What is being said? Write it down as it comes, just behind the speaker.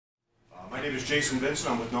My name is Jason Vincent.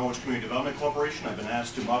 I'm with Norwich Community Development Corporation. I've been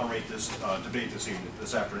asked to moderate this debate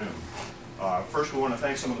this afternoon. First, we want to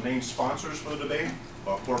thank some of the main sponsors for the debate: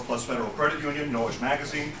 Core Plus Federal Credit Union, Norwich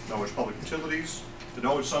Magazine, Norwich Public Utilities, the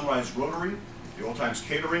Norwich Sunrise Rotary, the Old Times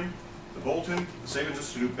Catering, the Bolton, the Savings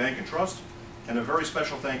Institute Bank and Trust, and a very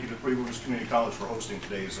special thank you to Three Rivers Community College for hosting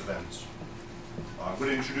today's events. I'm going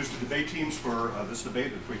to introduce the debate teams for this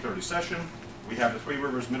debate at the 3:30 session. We have the Three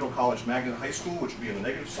Rivers Middle College Magnet High School, which will be on the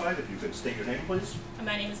negative side. If you could state your name, please.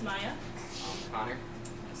 My name is Maya. I'm Connor.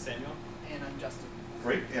 I'm Samuel. And I'm Justin.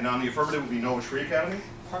 Great. And on the affirmative will be Norwich Free Academy.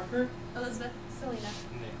 Parker. Elizabeth. Selena.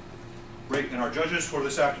 Nick. Great. And our judges for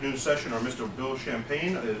this afternoon's session are Mr. Bill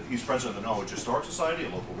Champagne. He's president of the Norwich Historic Society, a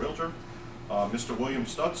local realtor. Mr. William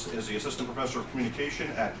Stutz is the assistant professor of communication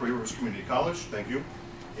at Three Rivers Community College. Thank you.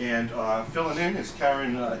 And filling in is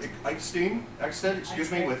Karen Eichstein,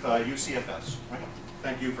 with UCFS. Right.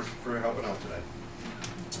 Thank you for helping out today.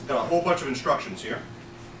 Got a whole bunch of instructions here.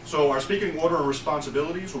 So our speaking order and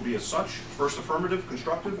responsibilities will be as such. First, affirmative,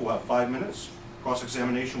 constructive, we'll have 5 minutes.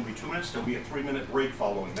 Cross-examination will be 2 minutes. There'll be a 3-minute break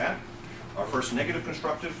following that. Our first negative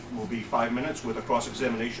constructive will be 5 minutes with a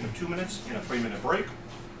cross-examination of 2 minutes and a 3-minute break.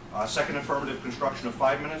 Second affirmative construction of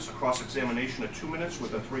 5 minutes, a cross-examination of 2 minutes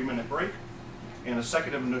with a 3-minute break. And a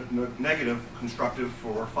second negative constructive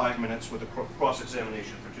for 5 minutes with a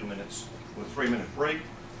cross-examination for 2 minutes with a 3-minute break.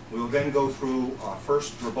 We will then go through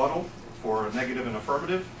first rebuttal for negative and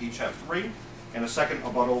affirmative, each have 3, and a second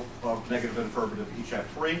rebuttal of negative and affirmative, each have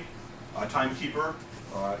 3. Timekeeper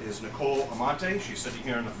is Nicole Amante. She's sitting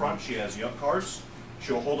here in the front. She has yellow cards.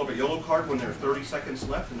 She'll hold up a yellow card when there are 30 seconds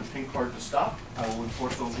left and a pink card to stop. I will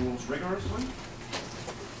enforce those rules rigorously.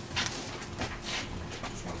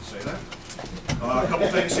 Just wanted to say that. A couple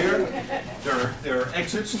things here. There are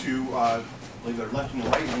exits to, I believe they're left and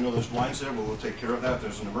right. I know there's blinds there, but we'll take care of that if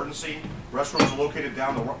there's an emergency. Restrooms are located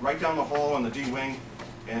right down the hall on the D wing.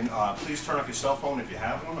 And please turn off your cell phone if you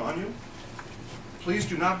have one on you. Please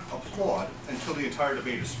do not applaud until the entire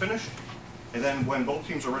debate is finished. And then when both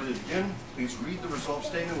teams are ready to begin, please read the result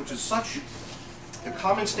statement, which is such: the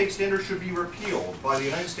common state standard should be repealed by the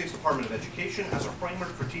United States Department of Education as a framework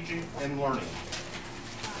for teaching and learning.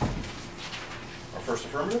 Our first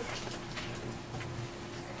affirmative.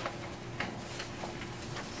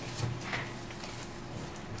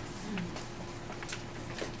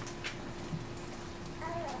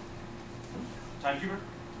 Timekeeper.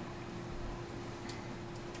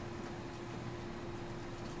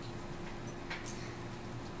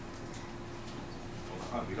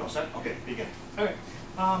 We all set? Okay, begin. Okay.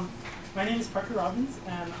 My name is Parker Robbins,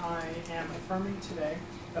 and I am affirming today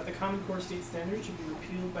that the Common Core State Standard should be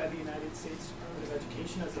repealed by the United States Department of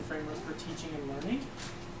Education as a framework for teaching and learning.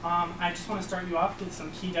 I just want to start you off with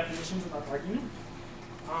some key definitions of our argument.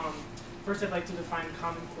 First, I'd like to define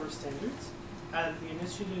Common Core Standards as the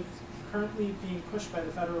initiative currently being pushed by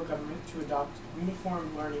the federal government to adopt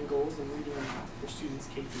uniform learning goals in reading and math for students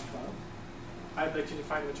K through 12. I'd like to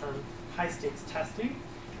define the term high-stakes testing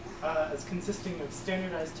as consisting of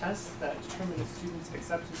standardized tests that determine a student's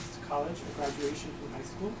acceptance to college or graduation from high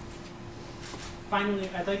school. Finally,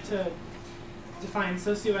 I'd like to define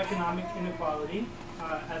socioeconomic inequality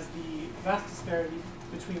as the vast disparity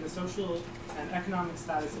between the social and economic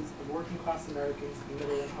statuses of working-class Americans and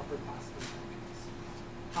middle and upper-class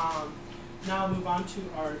Americans. Now I'll move on to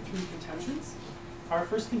our 3 contentions. Our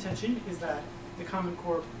first contention is that the Common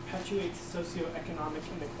Core perpetuates socioeconomic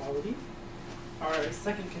inequality. Our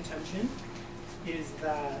second contention is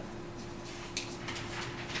that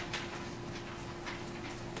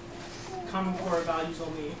Common Core values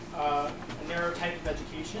only a narrow type of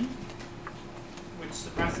education, which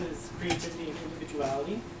suppresses creativity and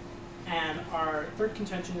individuality. And our third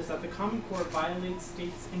contention is that the Common Core violates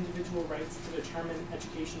states' individual rights to determine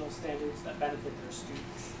educational standards that benefit their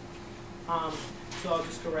students. So I'll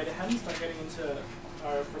just go right ahead and start getting into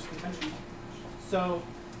our first contention. So,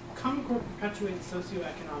 Common Core perpetuates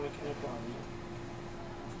socioeconomic inequality.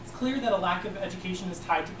 It's clear that a lack of education is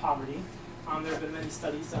tied to poverty. There have been many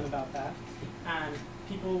studies done about that. And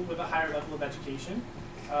people with a higher level of education,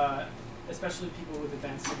 especially people with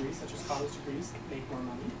advanced degrees, such as college degrees, make more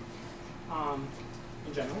money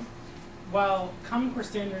in general. While Common Core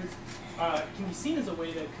standards can be seen as a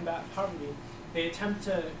way to combat poverty, they attempt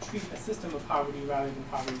to treat a system of poverty rather than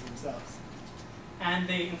poverty themselves. And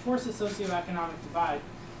they enforce a socioeconomic divide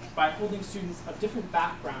by holding students of different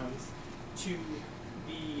backgrounds to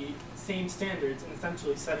the same standards and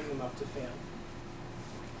essentially setting them up to fail.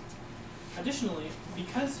 Additionally,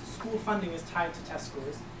 because school funding is tied to test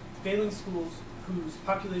scores, failing schools whose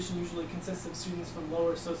population usually consists of students from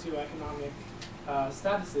lower socioeconomic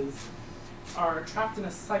statuses are trapped in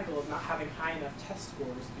a cycle of not having high enough test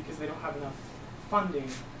scores because they don't have enough funding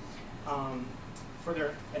for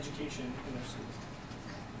their education in their schools.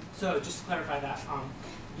 So just to clarify that,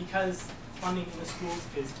 because funding in the schools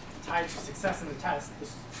is tied to success in the test, the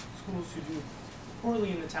schools who do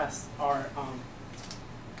poorly in the test are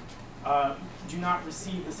do not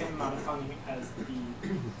receive the same amount of funding as the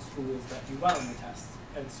schools that do well in the test.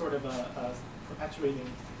 It's sort of a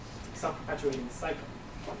self-perpetuating cycle.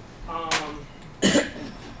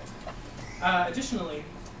 Additionally,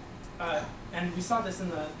 and we saw this in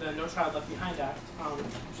the No Child Left Behind Act,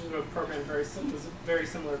 which is a program was very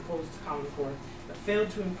similar, opposed to Common Core, that failed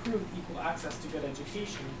to improve equal access to good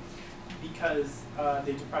education because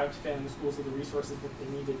they deprived failing schools of the resources that they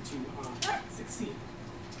needed to succeed.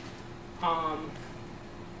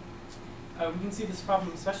 We can see this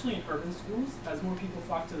problem especially in urban schools. As more people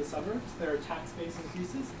flock to the suburbs, their tax base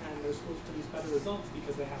increases and their schools produce better results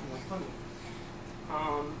because they have more funding.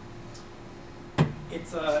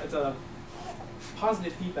 It's a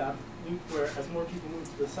positive feedback loop where as more people move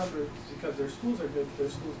to the suburbs because their schools are good, their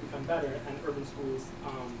schools become better, and urban schools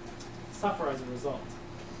suffer as a result.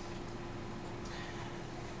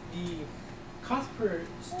 The cost per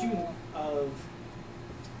student of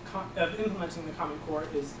implementing the Common Core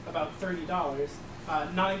is about $30,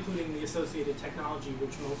 not including the associated technology,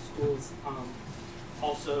 which most schools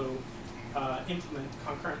also implement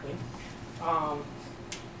concurrently,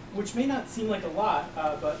 which may not seem like a lot,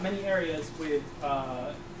 but many areas with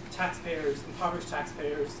taxpayers, impoverished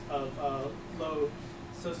taxpayers of low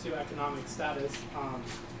socioeconomic status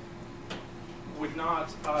would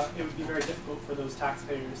not, it would be very difficult for those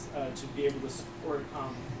taxpayers to be able to support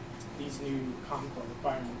these new Common Core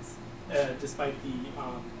requirements, despite the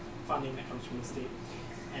funding that comes from the state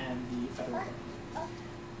and the federal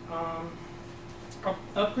government.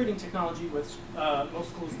 Upgrading technology, which most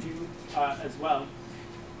schools do as well,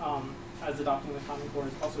 as adopting the Common Core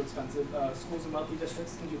is also expensive. Schools in wealthy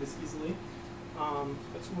districts can do this easily,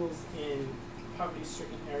 but schools in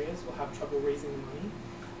poverty-stricken areas will have trouble raising the money.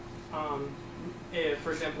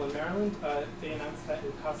 For example, in Maryland, they announced that it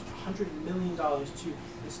would cost $100 million to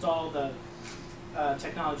install the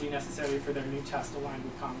technology necessary for their new test aligned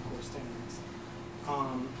with Common Core standards.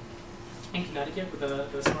 In Connecticut, with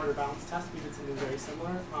the Smarter Balance test, we did something very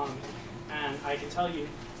similar. And I can tell you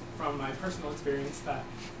from my personal experience that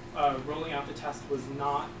rolling out the test was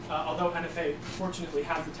not, although NFA fortunately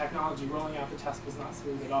has the technology, rolling out the test was not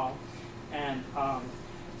smooth at all. And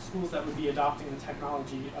schools that would be adopting the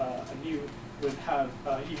technology anew would have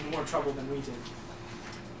even more trouble than we did.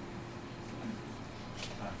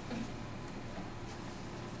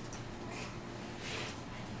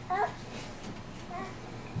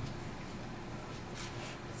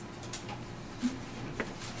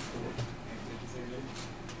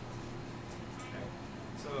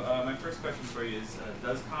 My first question for you is,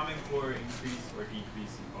 does Common Core increase or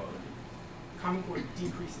decrease equality? Common Core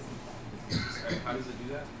decreases inequality. How does it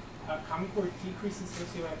do that? Common Core decreases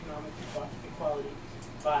socioeconomic equality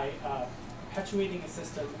by perpetuating a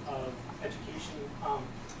system of education,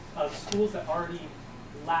 of schools that already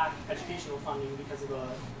lack educational funding because of a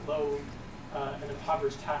low and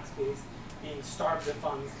impoverished tax base being starved of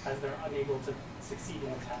funds as they're unable to succeed in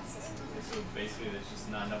the tests. So basically there's just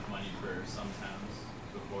not enough money for some towns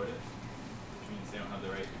to afford it, which means they don't have the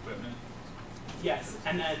right equipment? Yes,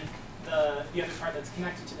 and then the other part that's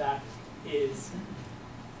connected to that is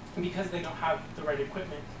because they don't have the right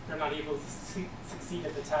equipment, they're not able to succeed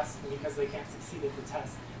at the test, and because they can't succeed at the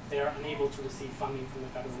test, they are unable to receive funding from the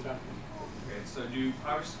federal government. Okay, so do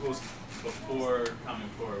impoverished schools before Common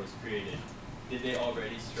Core was created, did they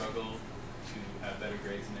already struggle to have better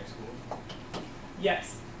grades in their school?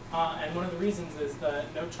 Yes, and one of the reasons is the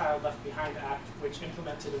No Child Left Behind Act, which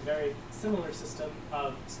implemented a very similar system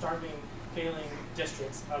of starving, failing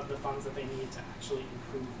districts of the funds that they need to actually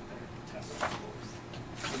improve their test scores.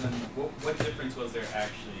 And then what difference was there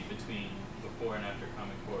actually between before and after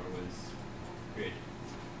Common Core was created?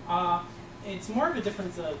 It's more of a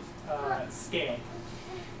difference of scale.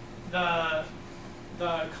 The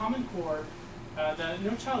Common Core, the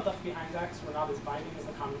No Child Left Behind Acts were not as binding as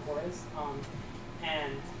the Common Core is,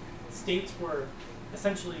 and states were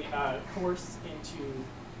essentially coerced into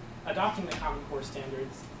adopting the Common Core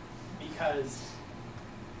standards because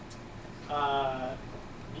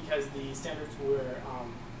the standards were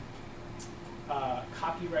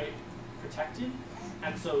copyright protected,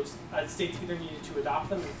 and so states either needed to adopt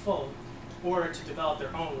them in full or to develop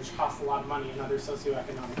their own, which costs a lot of money, another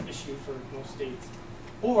socioeconomic issue for most states,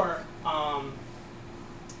 or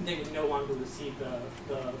they would no longer receive the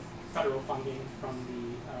federal funding from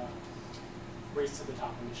the Race to the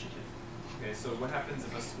Top initiative. Okay, so what happens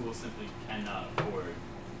if a school simply cannot afford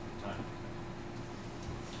Time.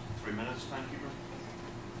 3 minutes, timekeeper?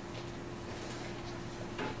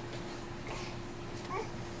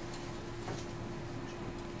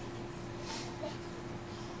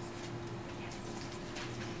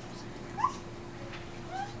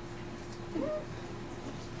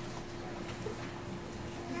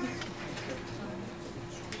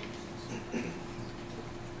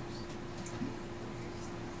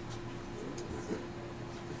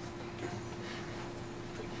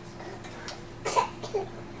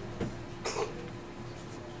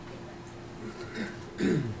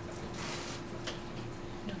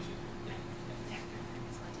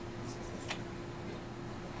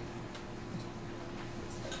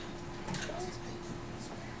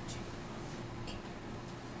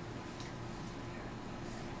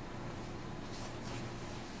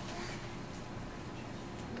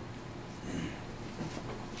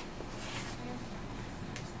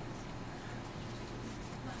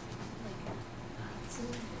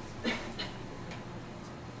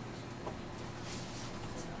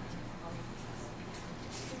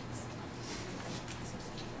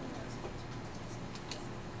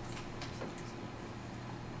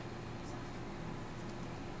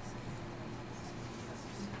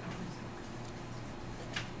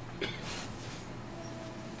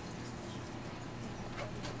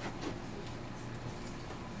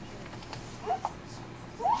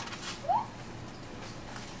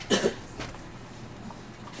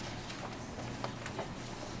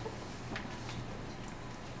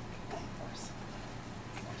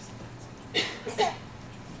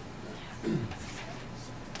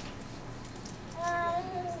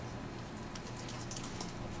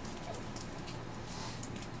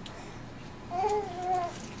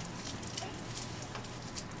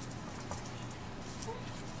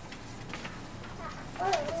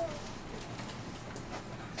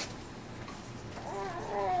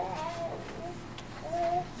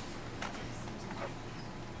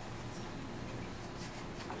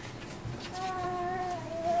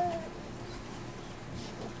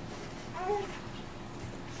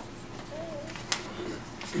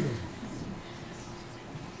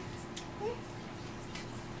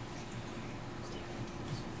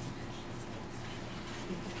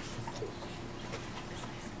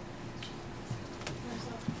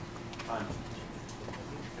 Time.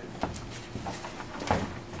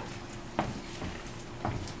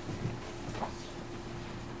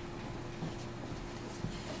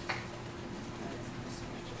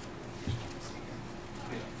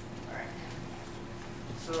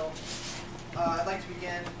 So, I'd like to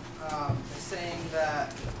begin by saying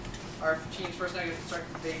that our team's first negative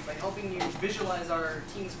constructive debate by helping you visualize our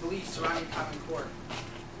team's beliefs surrounding Common Core.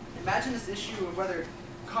 Imagine this issue of whether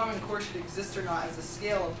Common Core should exist or not as a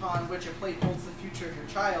scale upon which a plate holds the future of your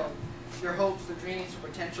child, their hopes, their dreams, their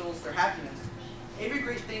potentials, their happiness. Every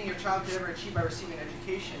great thing your child could ever achieve by receiving an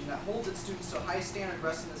education that holds its students to a high standard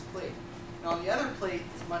rests in this plate. Now on the other plate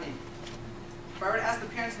is money. If I were to ask the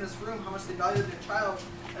parents in this room how much they value their child,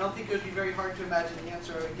 I don't think it would be very hard to imagine the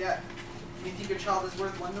answer I would get. Do you think your child is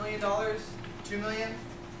worth $1 million? $2 million?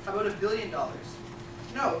 How about $1 billion?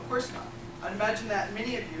 No, of course not. I'd imagine that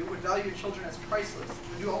many of you would value your children as priceless and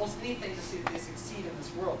would do almost anything to see that they succeed in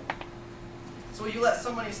this world. So will you let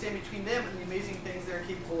some money stand between them and the amazing things they're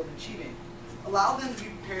capable of achieving? Allow them to be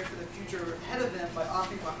prepared for the future ahead of them by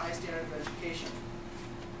offering them a high standard of education.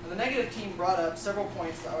 Now, the negative team brought up several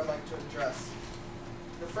points that I would like to address.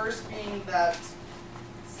 The first being that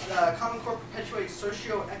Common Core perpetuates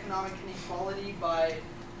socioeconomic inequality by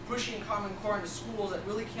pushing Common Core into schools that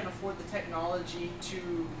really can't afford the technology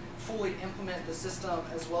to fully implement the system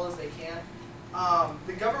as well as they can.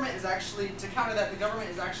 The government is actually, to counter that, the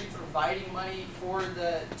government is actually providing money for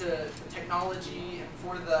the technology and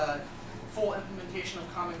for the full implementation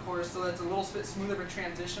of Common Core, so that's a little bit smoother of a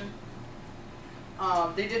transition.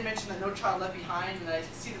 They did mention that No Child Left Behind, and I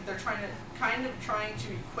see that they're kind of trying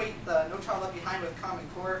to equate the No Child Left Behind with Common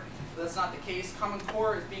Core, but that's not the case. Common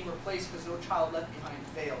Core is being replaced because No Child Left Behind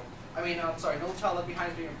failed. I'm sorry, No Child Left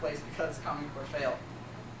Behind is being replaced because Common Core failed.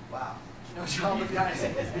 Wow. No Child Left Behind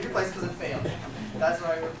is being replaced because it failed. That's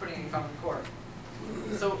why we're putting in Common Core.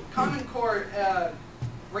 So Common Core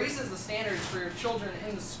raises the standards for your children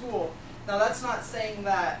in the school. Now that's not saying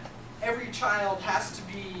that every child has to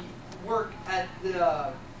work at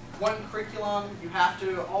the one curriculum. You have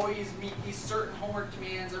to always meet these certain homework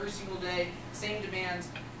demands every single day, same demands.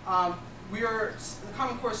 The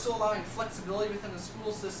Common Core is still allowing flexibility within the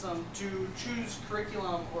school system to choose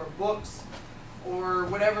curriculum or books or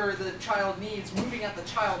whatever the child needs, moving at the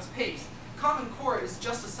child's pace. Common Core is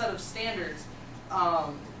just a set of standards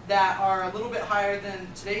that are a little bit higher than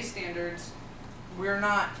today's standards, we're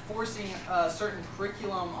not forcing a certain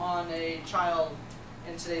curriculum on a child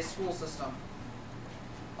in today's school system.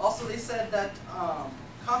 Also, they said that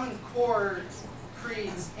Common Core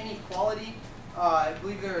creates inequality. I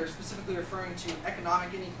believe they're specifically referring to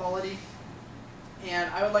economic inequality.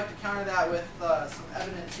 And I would like to counter that with some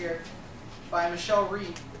evidence here by Michelle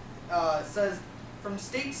Reed. It says, from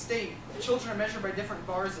state to state, children are measured by different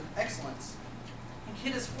bars of excellence. A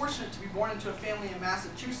kid is fortunate to be born into a family in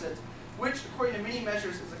Massachusetts, which, according to many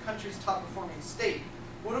measures, is the country's top-performing state.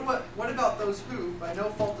 What about those who, by no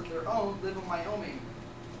fault of their own, live in Wyoming?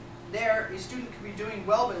 There, a student could be doing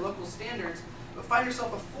well by local standards, but find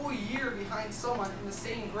herself a full year behind someone in the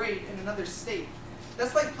same grade in another state.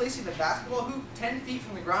 That's like placing the basketball hoop 10 feet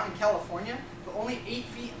from the ground in California, but only 8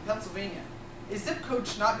 feet in Pennsylvania. A zip code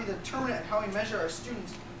should not be the determinant of how we measure our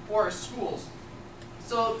students or our schools.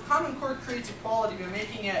 So Common Core creates equality by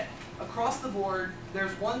making it across the board.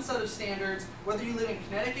 There's one set of standards, whether you live in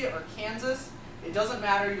Connecticut or Kansas, it doesn't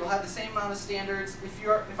matter, you'll have the same amount of standards.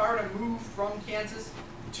 If I were to move from Kansas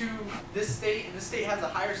to this state, and this state has a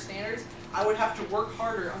higher standards, I would have to work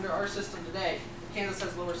harder under our system today. Kansas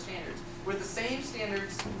has lower standards. With the same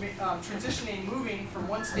standards, transitioning, moving from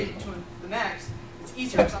one state to the next, it's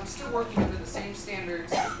easier because I'm still working under the same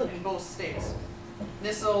standards in both states.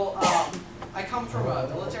 This'll, I come from a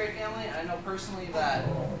military family, and I know personally that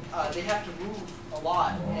they have to move a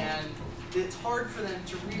lot, and it's hard for them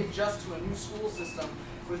to readjust to a new school system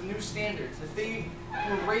with new standards. If they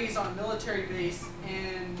were raised on a military base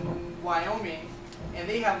in Wyoming, and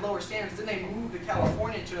they have lower standards, then they move to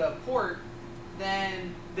California to a port,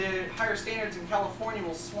 then the higher standards in California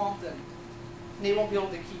will swamp them, and they won't be able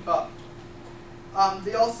to keep up.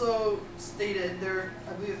 They also stated,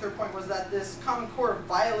 I believe the third point was that this Common Core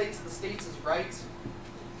violates the states' rights.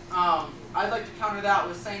 I'd like to counter that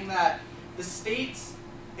with saying that the states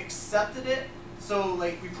accepted it. So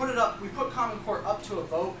like we put Common Core up to a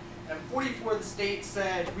vote, and 44 of the states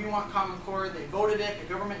said we want Common Core. They voted it. The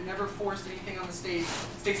government never forced anything on the states.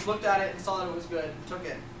 States looked at it and saw that it was good and took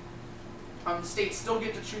it. The states still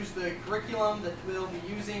get to choose the curriculum that they'll be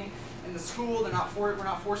using in the school. We're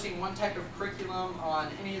not forcing one type of curriculum on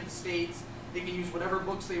any of the states. They can use whatever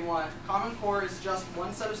books they want. Common Core is just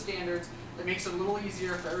one set of standards that makes it a little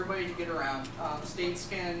easier for everybody to get around. States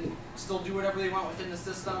can still do whatever they want within the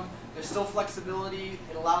system. There's still flexibility.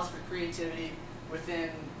 It allows for creativity within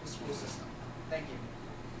the school system. Thank you.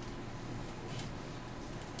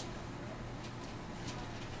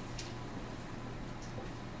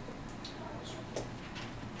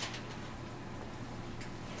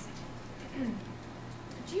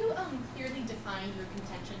 Could you clearly define your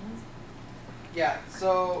contentions? Yeah,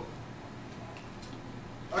 so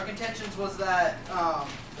our contentions was that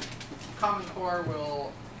Common Core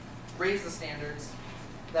will raise the standards,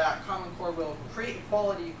 that Common Core will create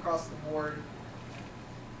equality across the board,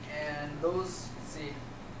 and those, let's see,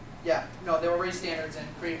 yeah, no, they will raise standards and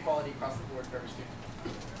create equality across the board for every student.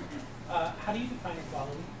 How do you define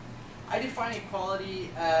equality? I define equality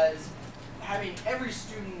as having every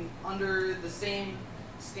student under the same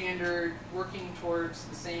standard, working towards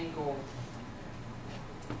the same goal.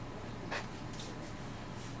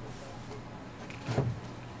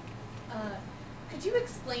 Could you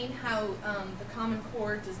explain how the Common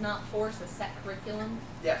Core does not force a set curriculum?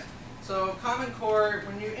 Yes. So Common Core,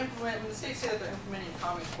 when the states say that they're implementing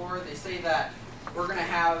Common Core, they say that we're going to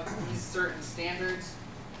have these certain standards.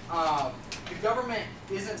 The government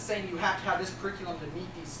isn't saying you have to have this curriculum to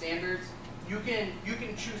meet these standards. You can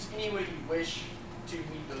choose any way you wish to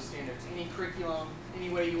meet those standards, any curriculum, any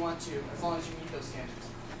way you want to, as long as you meet those standards.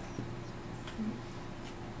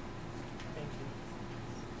 Thank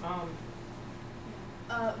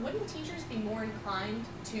you. Wouldn't teachers be more inclined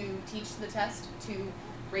to teach the test to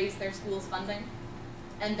raise their school's funding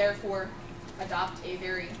and therefore adopt a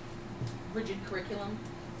very rigid curriculum?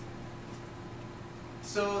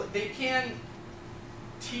 So they can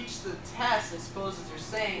teach the test, I suppose, as you're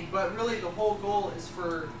saying, but really the whole goal is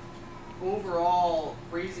for overall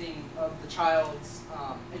raising of the child's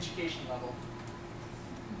education level,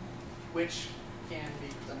 which can be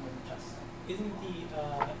presented in the test.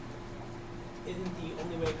 Isn't the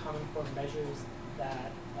only way Common Core measures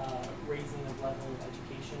that raising of level of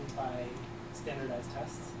education by standardized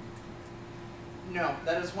tests? No,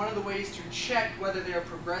 that is one of the ways to check whether they are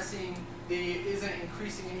progressing. They isn't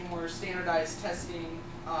increasing any more standardized testing.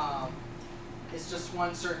 It's just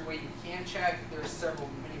one certain way you can check. There are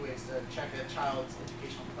many ways to check a child's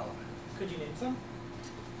educational development. Could you name some?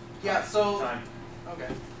 Yeah, so, Time. okay.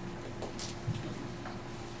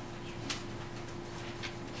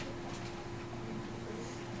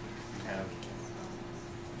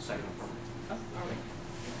 Second affirmative. Oh, all right.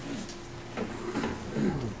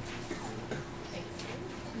 Thanks.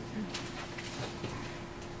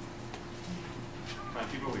 Madam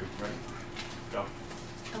Keeper, we ready? Go.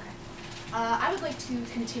 Okay. I would like to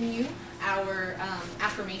continue our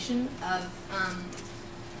affirmation of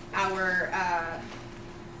our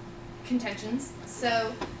contentions.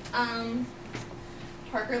 So,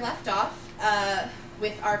 Parker left off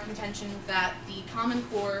with our contention that the Common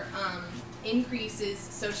Core increases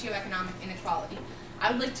socioeconomic inequality.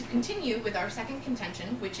 I would like to continue with our second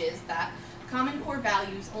contention, which is that Common Core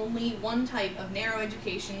values only one type of narrow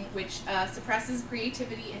education which suppresses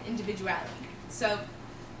creativity and individuality. So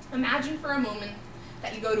imagine for a moment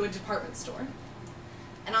that you go to a department store,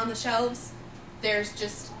 and on the shelves there's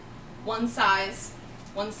just one size,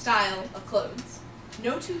 one style of clothes.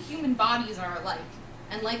 No two human bodies are alike,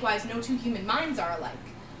 and likewise no two human minds are alike.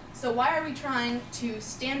 So why are we trying to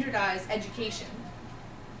standardize education?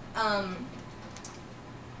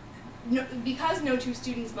 Because no two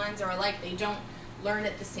students' minds are alike, they don't learn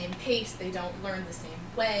at the same pace, they don't learn the same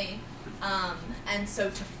way, and so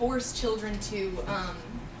to force children to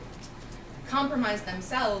compromise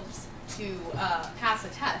themselves to pass a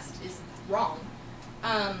test is wrong.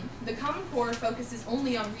 The Common Core focuses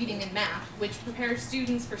only on reading and math, which prepares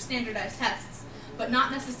students for standardized tests, but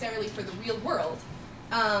not necessarily for the real world.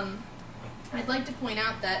 I'd like to point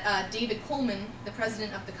out that David Coleman, the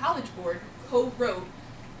president of the College Board, co-wrote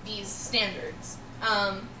these standards.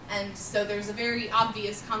 And so there's a very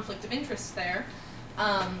obvious conflict of interest there,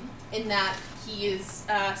 in that he is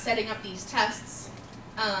setting up these tests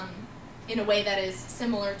in a way that is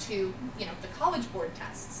similar to, the College Board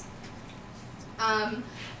tests.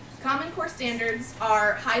 Common Core standards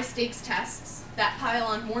are high-stakes tests that pile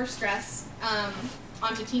on more stress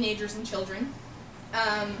onto teenagers and children.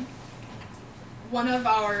 One of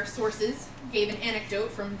our sources gave an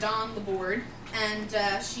anecdote from Dawn Laborde,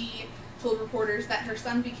 and she told reporters that her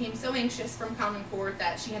son became so anxious from Common Core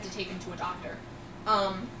that she had to take him to a doctor.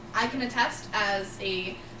 I can attest, as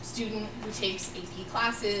a student who takes AP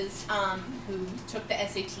classes, who took the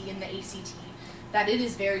SAT and the ACT, that it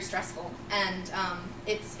is very stressful, and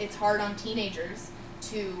it's hard on teenagers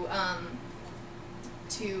to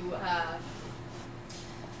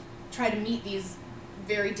try to meet these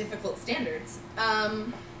very difficult standards.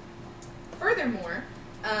 Furthermore,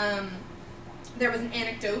 there was an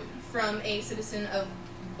anecdote from a citizen of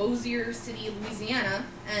Bossier City, Louisiana,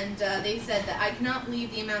 and they said that I cannot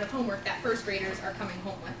believe the amount of homework that first graders are coming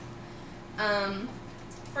home with.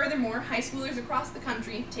 Furthermore, high schoolers across the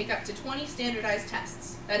country take up to 20 standardized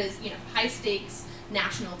tests. That is, high stakes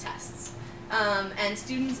national tests. And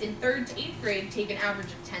students in 3rd to 8th grade take an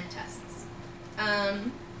average of 10 tests.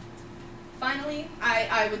 Finally,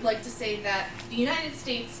 I would like to say that the United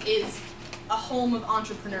States is a home of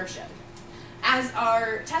entrepreneurship. As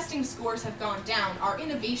our testing scores have gone down, our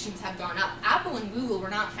innovations have gone up. Apple and Google were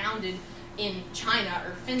not founded in China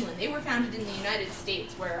or Finland. They were founded in the United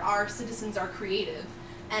States, where our citizens are creative,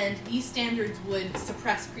 and these standards would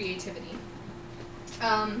suppress creativity.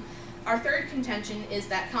 Our third contention is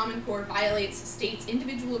that Common Core violates states'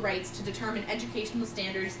 individual rights to determine educational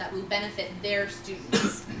standards that will benefit their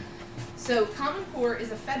students. So Common Core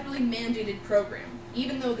is a federally mandated program,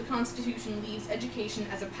 even though the Constitution leaves education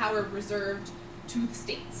as a power reserved to the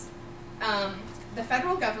states. The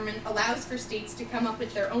federal government allows for states to come up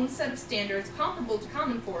with their own set of standards comparable to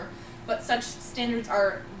Common Core, but such standards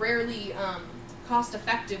are rarely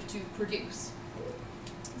cost-effective to produce.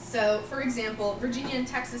 So, for example, Virginia and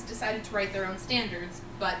Texas decided to write their own standards,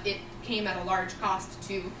 but it came at a large cost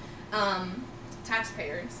to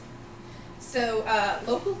taxpayers. So,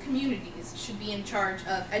 local communities should be in charge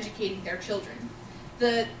of educating their children.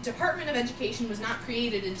 The Department of Education was not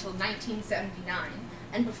created until 1979,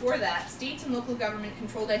 and before that, states and local government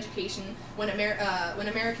controlled education when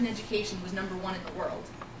American education was #1 in the world.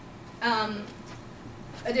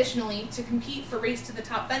 Additionally, to compete for race to the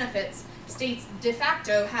top benefits, states de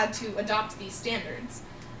facto had to adopt these standards.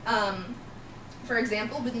 For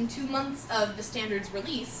example, within 2 months of the standards'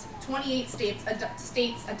 release, 28 states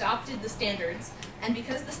adopted the standards, and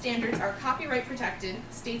because the standards are copyright protected,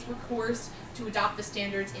 states were coerced to adopt the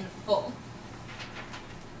standards in full.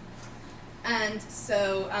 And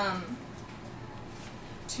so,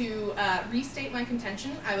 to restate my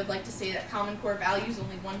contention, I would like to say that Common Core values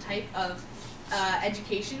only one type of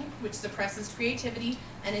education, which suppresses creativity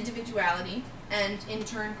and individuality, and in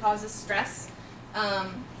turn causes stress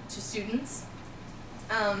to students.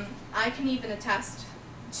 I can even attest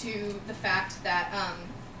to the fact that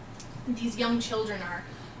these young children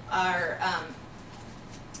are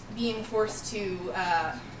being forced to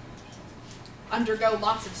undergo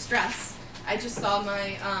lots of stress. I just saw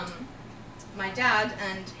my my dad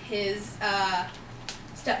and his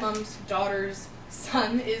stepmom's daughter's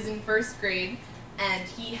son is in 1st grade, and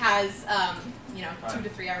he has 2 to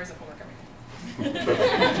 3 hours of homework every day.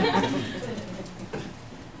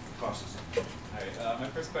 Costs. Alright, my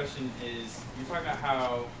first question is, you're talking about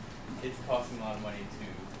how it's costing a lot of money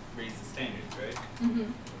to raise the standards, right?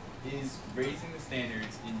 Mm-hmm. Is raising the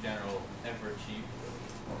standards in general ever cheap?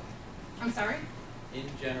 I'm sorry? In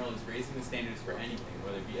general, is raising the standards for anything,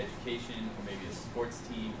 whether it be education or maybe a sports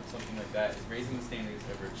team or something like that, is raising the standards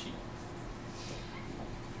ever cheap?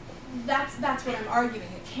 That's what I'm arguing.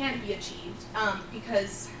 It can't be achieved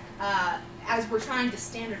because as we're trying to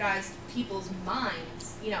standardize people's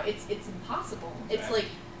minds, it's impossible. It's Right. like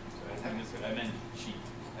I meant cheap.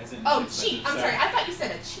 As in cheap. I'm sorry. I thought you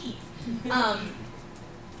said achieve.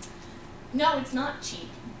 No, it's not cheap.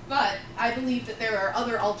 But I believe that there are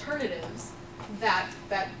other alternatives that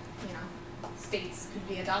states could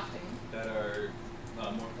be adopting. that are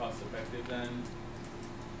more cost effective than.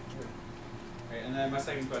 Right, and then my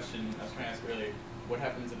second question, I was trying to ask earlier, what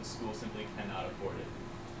happens if a school simply cannot afford it?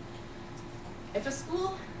 If a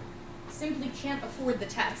school simply can't afford the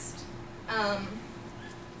test,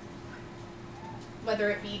 whether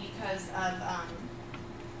it be because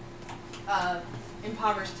of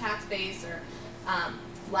impoverished tax base or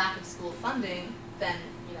lack of school funding, then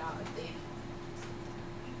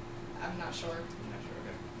I'm not sure. I'm not sure,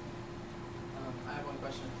 okay. I have one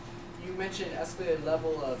question. You mentioned escalated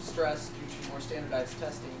level of stress due to more standardized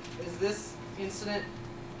testing. Is this incident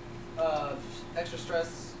of extra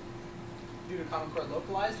stress due to Common Core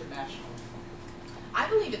localized or national? I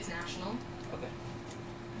believe it's national. Okay.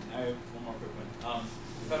 I have one more quick one.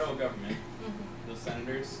 The federal government, Mm-hmm. those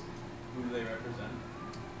senators, who do they represent?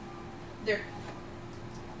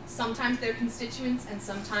 Sometimes they're constituents, and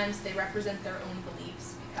sometimes they represent their own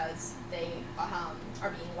beliefs because they are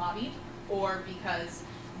being lobbied, or because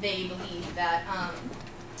they believe that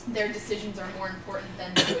their decisions are more important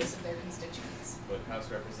than the voice of their constituents. But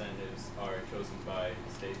House representatives are chosen by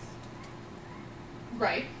the states.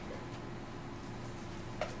 Right.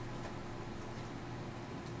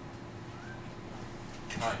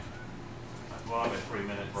 Hi. We'll have a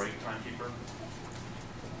 3-minute break, timekeeper.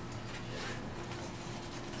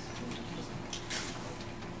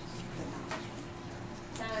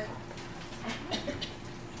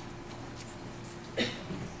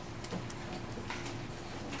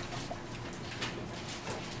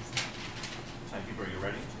 Timekeeper, are you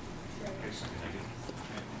ready? Okay, so thank you.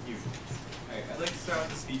 Thank you. Alright, I'd like to start with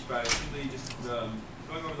the speech by simply just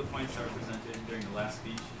going over the points that were presented during the last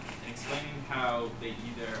speech and explaining how they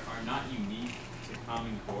either are not unique to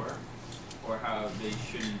Common Core or how they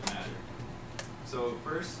shouldn't matter. So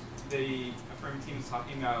first, the affirmative team was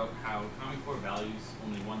talking about how Common Core values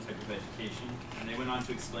only one type of education, and they went on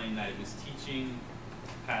to explain that it was teaching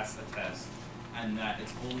to pass a test and that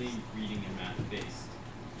it's only reading and math based.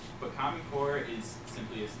 But Common Core is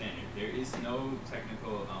simply a standard. There is no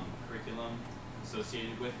technical curriculum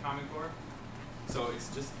associated with Common Core, so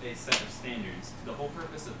it's just a set of standards. The whole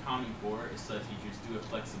purpose of Common Core is so that teachers do have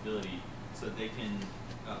flexibility so that they can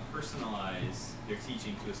personalize their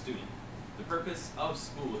teaching to a student. The purpose of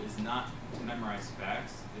school is not to memorize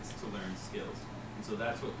facts, it's to learn skills. And so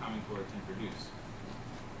that's what Common Core can produce.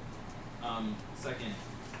 Second,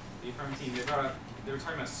 the affirmative team, they were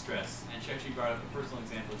talking about stress, and she actually brought up a personal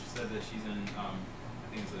example. She said that she's in, I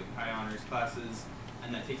think it's like high honors classes,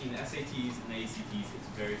 and that taking the SATs and the ACTs is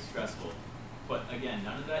very stressful. But again,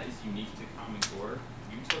 none of that is unique to Common Core.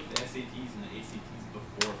 You took the SATs and the ACTs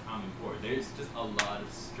before Common Core. There's just a lot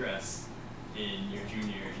of stress in your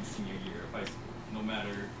junior and senior year of high school, no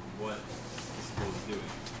matter what the school is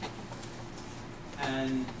doing.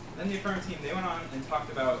 And then the affirmative team, they went on and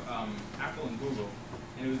talked about Apple and Google.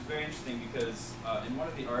 And it was very interesting because in one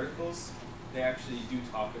of the articles, they actually do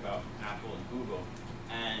talk about Apple and Google.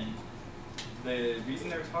 And the reason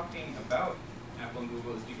they were talking about Apple and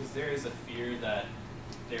Google is because there is a fear that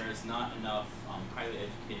there is not enough highly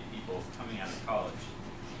educated people coming out of college.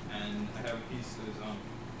 And I have a piece that is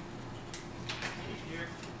here.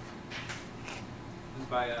 This is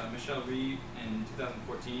by Michelle Reed in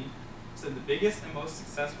 2014. It said the biggest and most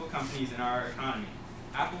successful companies in our economy,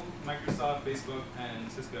 Apple, Microsoft, Facebook,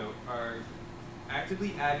 and Cisco, are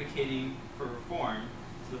actively advocating for reform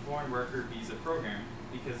to the foreign worker visa program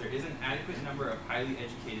because there is an adequate number of highly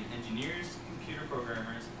educated engineers, computer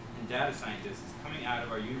programmers, and data scientists coming out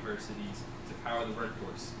of our universities to power the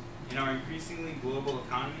workforce. In our increasingly global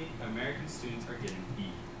economy, American students are getting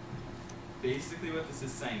beat. Basically what this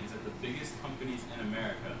is saying is that the biggest companies in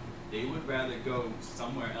America they would rather go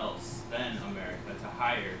somewhere else than America to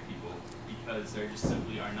hire people because there just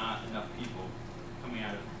simply are not enough people coming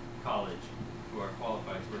out of college who are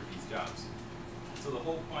qualified to work these jobs. So the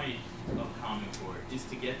whole point of Common Core is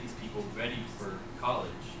to get these people ready for college.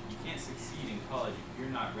 You can't succeed in college if you're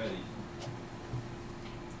not ready.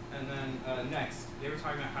 And then next, they were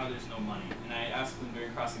talking about how there's no money. And I asked them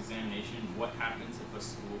during cross-examination what happens if a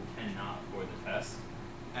school cannot afford the test.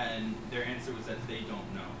 And their answer was that they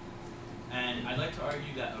don't know. And I'd like to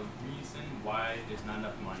argue that a reason why there's not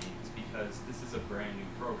enough money is because this is a brand new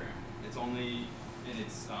program. It's only in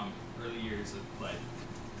its early years of life.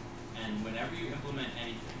 And whenever you implement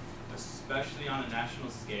anything, especially on a national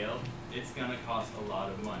scale, it's gonna cost a lot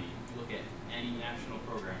of money. If you look at any national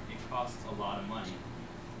program, it costs a lot of money.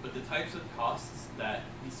 But the types of costs that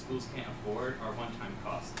these schools can't afford are one-time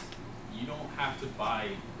costs. You don't have to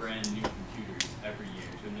buy brand new computers every year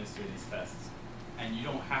to administer these tests. And you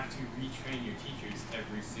don't have to retrain your teachers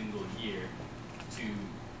every single year to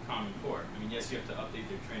Common Core. I mean, yes, you have to update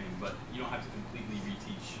their training, but you don't have to completely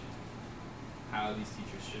reteach how these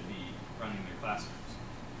teachers should be running their classrooms.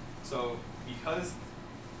 So because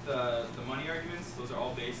the money arguments, those are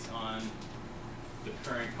all based on the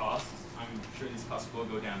current costs, I'm sure these costs will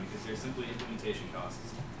go down because they're simply implementation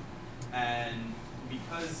costs. And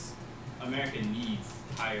because America needs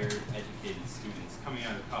higher educated students coming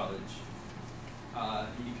out of college,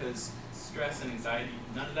 because stress and anxiety,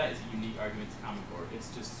 none of that is a unique argument to Common Core.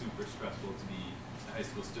 It's just super stressful to be a high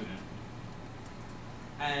school student.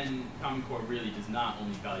 And Common Core really does not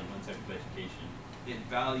only value one type of education. It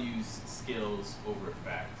values skills over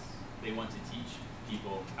facts. They want to teach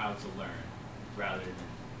people how to learn rather than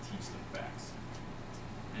teach them facts.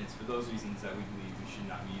 And it's for those reasons that we believe we should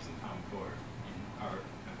not be using Common Core in our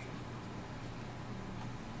country.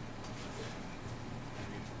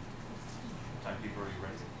 Timekeeper, are you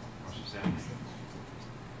ready? Sam?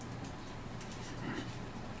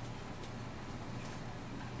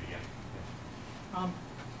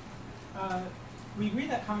 We agree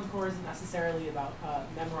that Common Core isn't necessarily about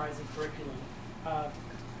memorizing curriculum,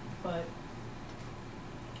 but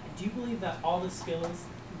do you believe that all the skills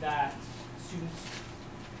that students,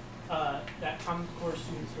 that Common Core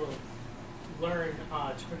students will learn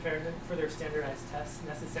to prepare them for their standardized tests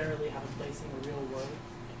necessarily have a place in the real world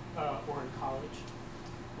or in college?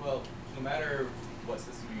 Well, no matter what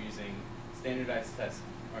system you're using, standardized tests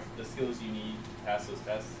are the skills you need to pass those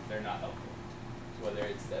tests. They're not helpful. So whether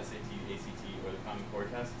it's the SAT, ACT, or the Common Core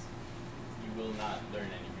tests, you will not learn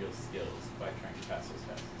any real skills by trying to pass those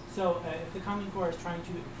tests. So if the Common Core is trying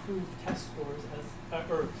to improve test scores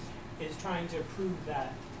or is trying to prove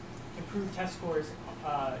that improved test scores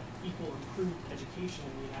equal improved education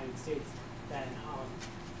in the United States, then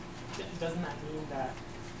doesn't that mean that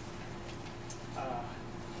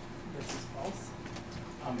this is false?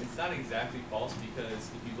 It's not exactly false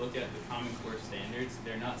because if you look at the Common Core standards,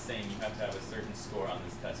 they're not saying you have to have a certain score on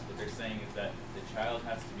this test. What they're saying is that the child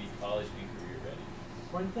has to be college and career ready.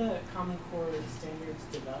 Weren't the Common Core standards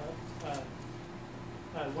developed?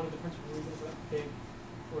 One of the principal reasons that they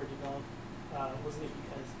were developed wasn't it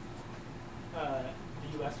because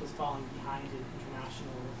the U.S. was falling behind in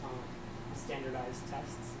international standardized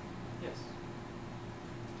tests? Yes.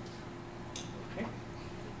 Okay.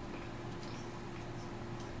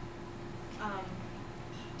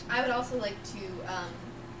 I would also like to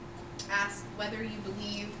ask whether you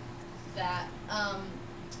believe that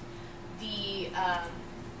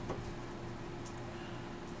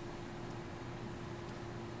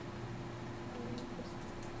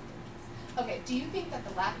do you think that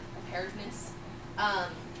the lack of preparedness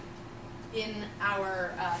in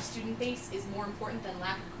our student base is more important than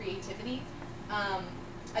lack of creativity?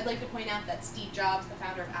 I'd like to point out that Steve Jobs, the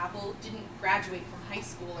founder of Apple, didn't graduate from high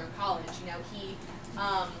school or college. You know, he,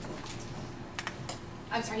 I'm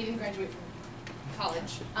sorry, he didn't graduate from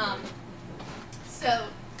college.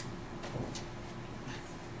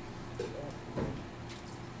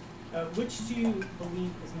 Which do you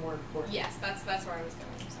believe is more important? Yes, that's where I was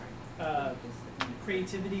going. I'm sorry.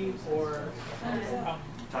 Creativity or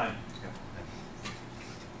Time.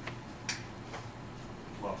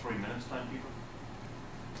 Well, 3 minutes, timekeeper.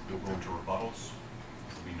 We'll go into rebuttals.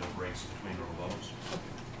 There'll be no breaks between the rebuttals.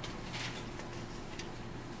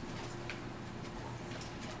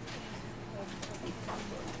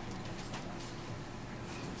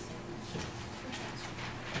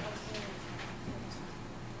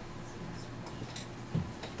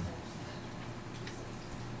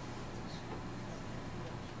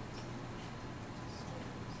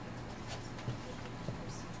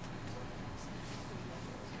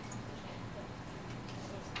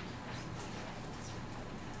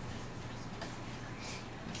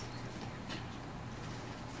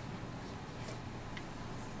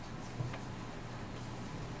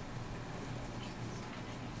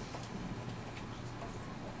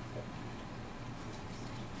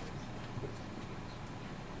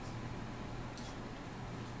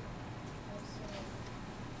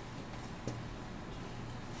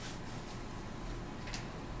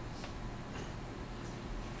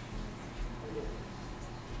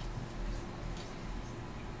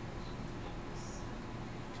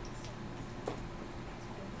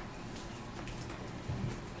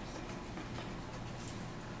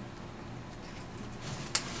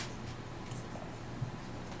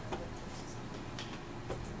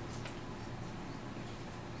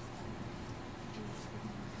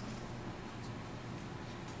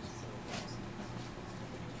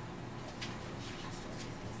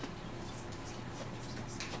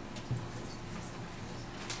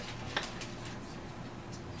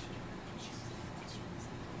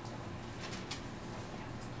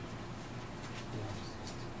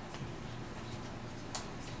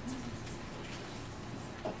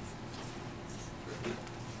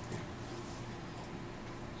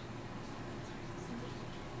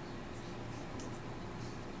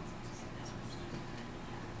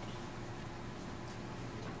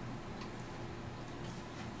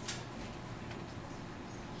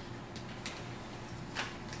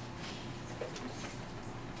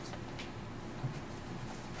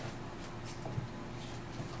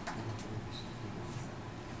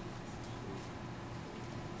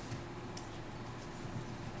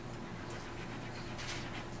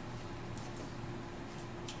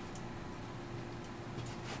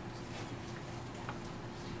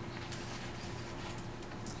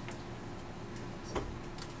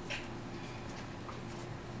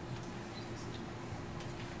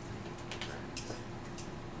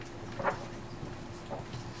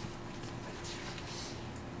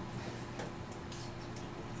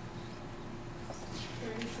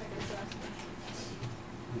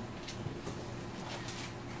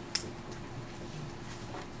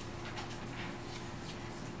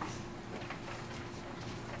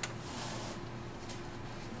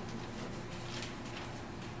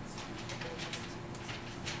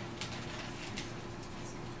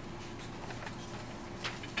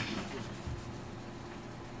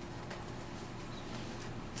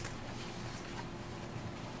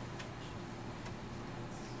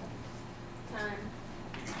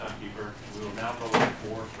 Realtor. We will now go to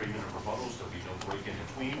 4 3-minute rebuttals. There'll be no break in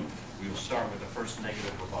between. We will start with the first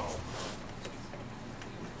negative rebuttal.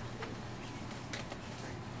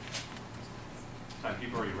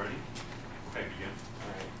 Timekeeper, are you ready? Okay, begin.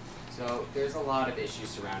 Alright, so there's a lot of issues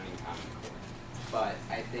surrounding Common Core, but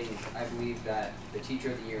I believe that the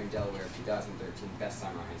Teacher of the Year in Delaware of 2013 best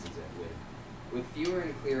summarizes it with fewer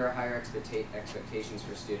and clearer higher expectations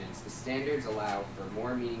for students, the standards allow for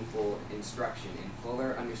more meaningful instruction and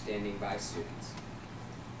fuller understanding by students.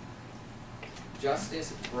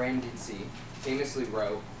 Justice Brandeis famously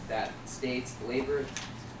wrote that states'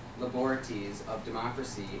 laboratories of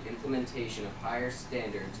democracy implementation of higher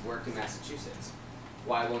standards work in Massachusetts.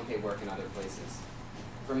 Why won't they work in other places?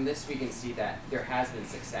 From this we can see that there has been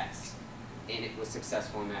success, and it was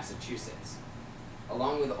successful in Massachusetts.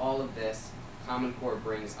 Along with all of this, Common Core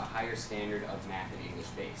brings a higher standard of math and English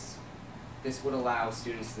base. This would allow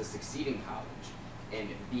students to succeed in college and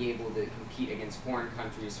be able to compete against foreign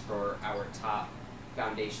countries for our top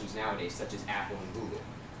foundations nowadays, such as Apple and Google,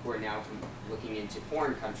 who are now looking into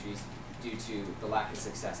foreign countries due to the lack of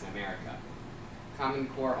success in America. Common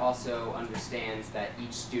Core also understands that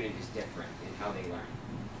each student is different in how they learn.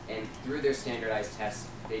 And through their standardized tests,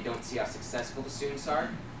 they don't see how successful the students are,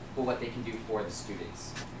 but what they can do for the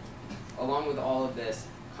students. Along with all of this,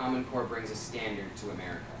 Common Core brings a standard to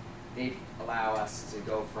America. They allow us to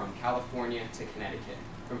go from California to Connecticut,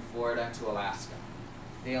 from Florida to Alaska.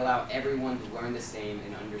 They allow everyone to learn the same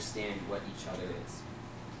and understand what each other is.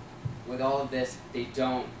 With all of this, they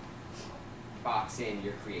don't box in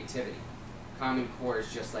your creativity. Common Core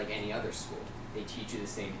is just like any other school. They teach you the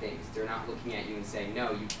same things. They're not looking at you and saying,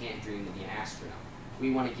 no, you can't dream to be an astronaut.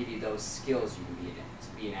 We want to give you those skills you can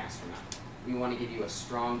be an astronaut. We want to give you a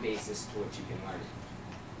strong basis to what you can learn.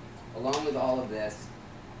 Along with all of this,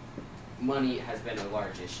 money has been a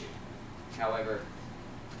large issue. However,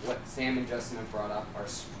 what Sam and Justin have brought up are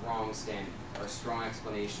strong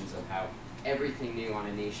explanations of how everything new on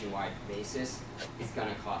a nationwide basis is going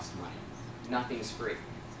to cost money. Nothing's free.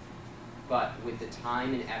 But with the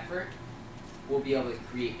time and effort, we'll be able to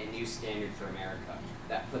create a new standard for America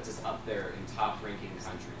that puts us up there in top-ranking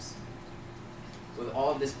countries. With all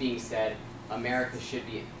of this being said, the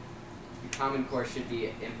Common Core should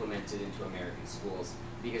be implemented into American schools,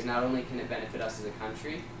 because not only can it benefit us as a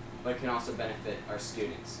country, but it can also benefit our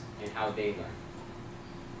students and how they learn.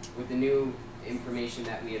 With the new information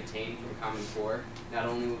that we obtain from Common Core, not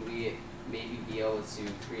only will we maybe be able to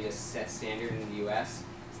create a set standard in the US,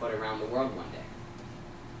 but around the world one day.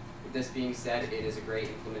 With this being said, it is a great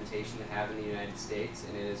implementation to have in the United States,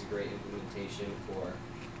 and it is a great implementation for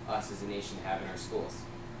us as a nation to have in our schools.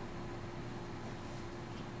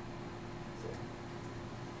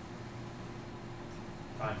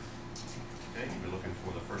 Time. Okay, we're looking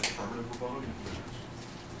for the first affirmative rebuttal in 2 minutes.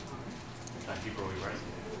 Timekeeper, are we ready?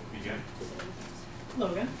 Begin.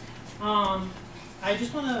 Logan. I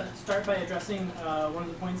just want to start by addressing one of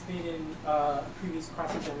the points made in a previous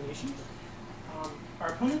cross-examination. Our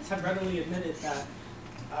opponents have readily admitted that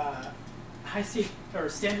high-stake or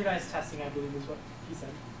standardized testing, I believe is what he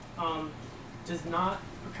said,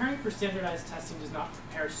 preparing for standardized testing does not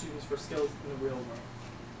prepare students for skills in the real world.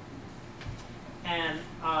 And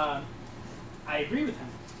I agree with him.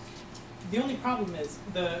 The only problem is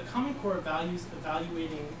the Common Core values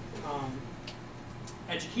evaluating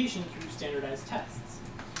education through standardized tests.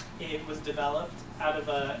 It was developed out of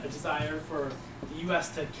a desire for the US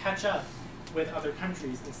to catch up with other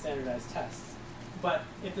countries in standardized tests. But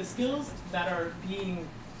if the skills that are being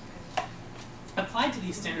applied to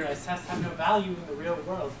these standardized tests have no value in the real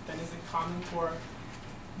world, then isn't Common Core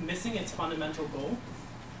missing its fundamental goal?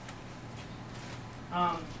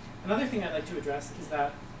 Another thing I'd like to address is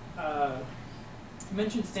that you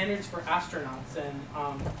mentioned standards for astronauts, and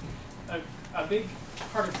a big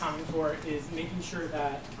part of Common Core is making sure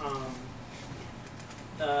that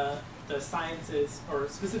the sciences, or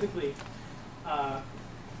specifically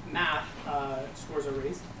math scores are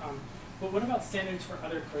raised. But what about standards for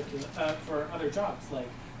other for other jobs, like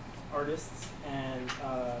artists and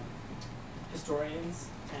historians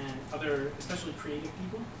and other, especially creative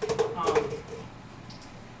people?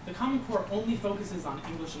 The Common Core only focuses on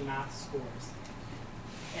English and math scores,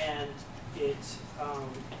 and it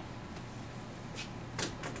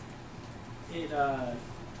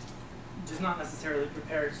does not necessarily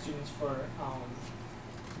prepare students for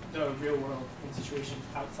the real world in situations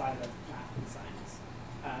outside of math and science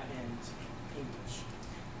and English.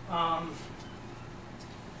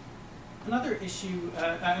 Another issue,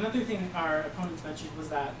 another thing our opponents mentioned was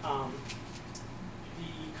that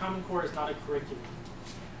the Common Core is not a curriculum.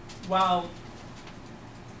 While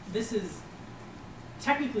this is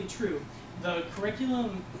technically true. The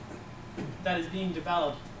curriculum that is being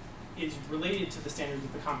developed is related to the standards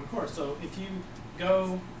of the Common Core. So if you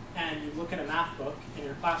go and you look at a math book in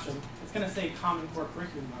your classroom, it's going to say Common Core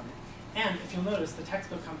curriculum on it. And if you'll notice, the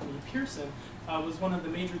textbook company Pearson was one of the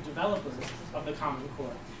major developers of the Common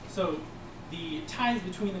Core. So the ties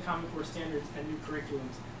between the Common Core standards and new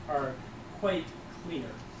curriculums are quite clear.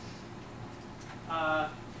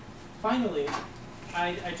 Finally,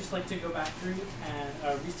 I'd just like to go back through and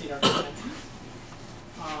restate our conventions.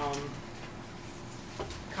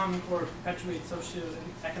 Common Core perpetuates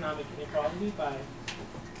socioeconomic inequality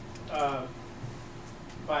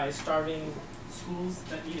by starving schools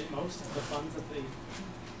that need it most of the funds that they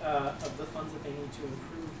need to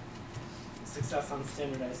improve success on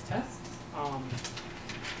standardized tests.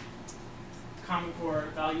 Common Core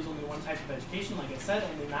values only one type of education, like I said,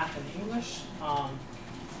 only math and English,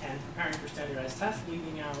 and preparing for standardized tests,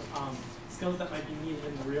 leaving out skills that might be needed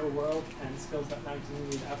in the real world and skills that might be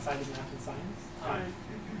needed outside of math and science.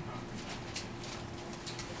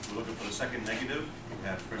 We're looking for the second negative. We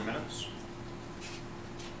have 3 minutes.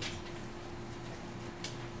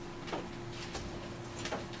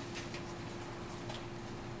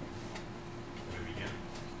 We begin.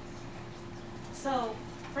 So,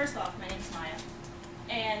 first off, my name's Maya,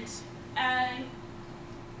 and I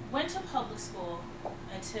went to public school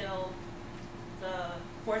until the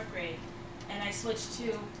 4th grade, and I switched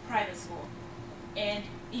to private school, and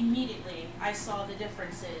immediately I saw the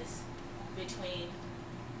differences between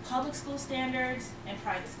public school standards and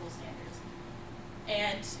private school standards,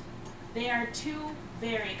 and they are two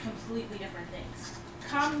very completely different things.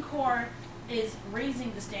 Common Core is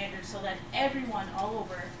raising the standards so that everyone all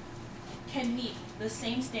over can meet the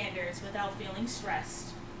same standards without feeling stressed.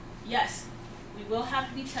 Yes, we will have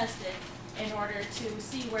to be tested in order to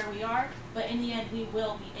see where we are, but in the end we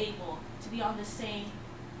will be able to be on the same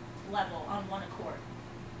level, on one accord.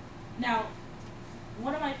 Now,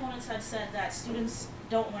 one of my opponents had said that students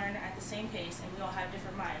don't learn at the same pace and we all have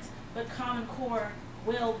different minds, but Common Core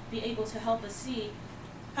will be able to help us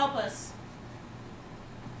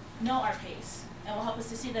know our pace, and will help us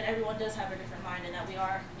to see that everyone does have a different mind and that we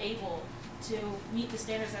are able to meet the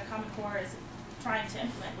standards that Common Core is trying to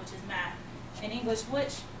implement, which is math and English,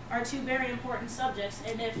 which are two very important subjects.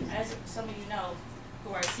 And if, as some of you know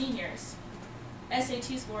who are seniors,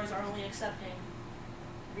 SAT scores are only accepting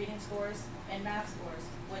reading scores and math scores,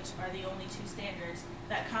 which are the only two standards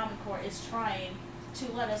that Common Core is trying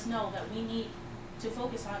to let us know that we need to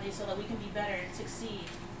focus on these so that we can be better and succeed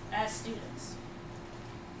as students.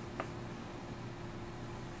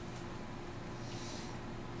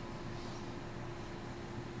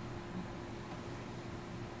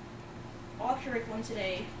 All curriculum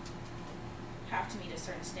today have to meet a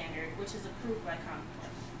certain standard, which is approved by Common Core.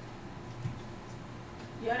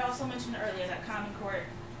 You had also mentioned earlier that Common Core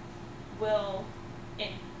will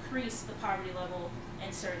increase the poverty level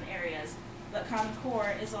in certain areas, but Common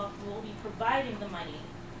Core will be providing the money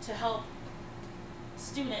to help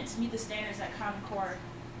students meet the standards that Common Core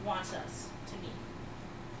wants us to meet.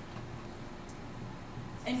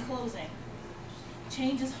 In closing,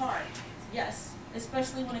 change is hard, yes,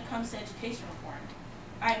 especially when it comes to education reform.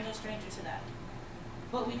 I am no stranger to that.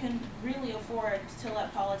 But we can really afford to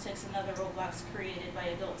let politics and other roadblocks created by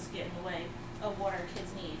adults get in the way of what our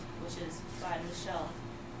kids need, which is by Michelle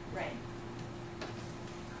Ray.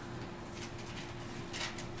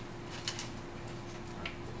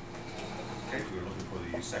 Okay, we're looking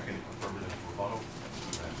for the second affirmative rebuttal.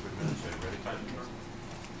 We have 3 minutes. Are you ready, Tyler?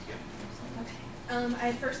 Yeah. Okay.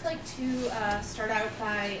 I'd first like to start out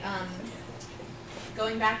by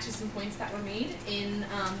going back to some points that were made in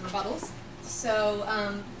rebuttals. So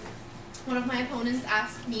one of my opponents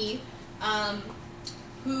asked me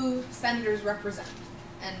who senators represent,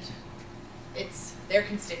 and it's their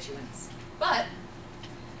constituents. But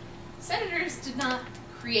senators did not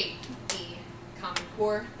create the Common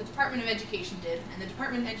Core. The Department of Education did, and the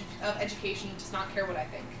Department of Education does not care what I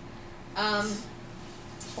think.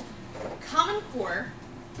 Common Core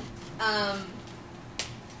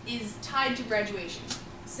is tied to graduation,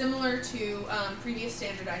 similar to previous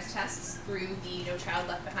standardized tests through the No Child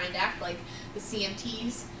Left Behind Act, like the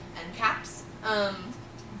CMTs and CAPS.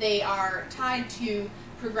 They are tied to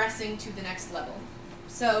progressing to the next level.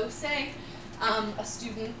 So say a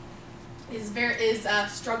student is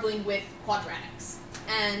struggling with quadratics,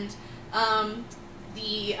 and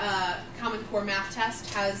the Common Core math test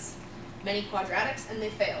has many quadratics and they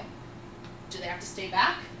fail. Do they have to stay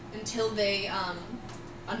back until they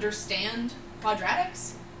understand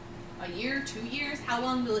quadratics? A year, 2 years? How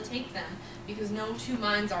long will it take them? Because no two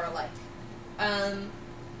minds are alike.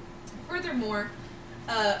 Furthermore,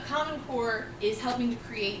 Common Core is helping to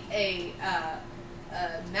create a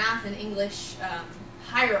math and English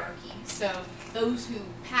hierarchy. So those who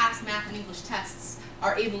pass math and English tests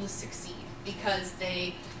are able to succeed because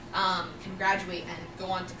they can graduate and go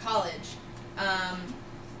on to college.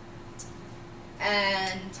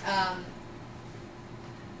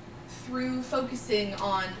 Through focusing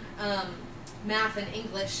on math and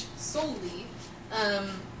English solely,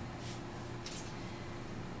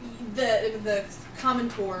 the Common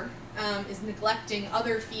Core is neglecting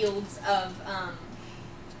other fields of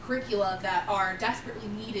curricula that are desperately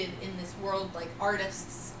needed in this world, like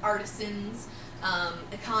artists, artisans,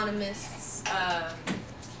 economists,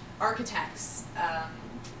 architects,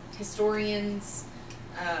 historians,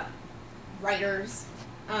 writers,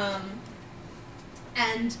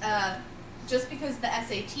 and just because the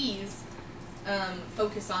SATs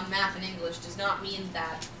focus on math and English does not mean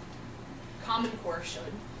that Common Core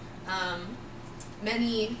should.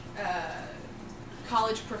 Many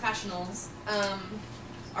college professionals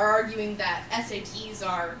are arguing that SATs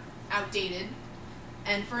are outdated,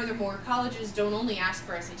 and furthermore, colleges don't only ask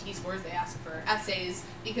for SAT scores, they ask for essays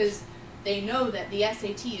because they know that the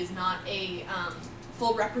SAT is not a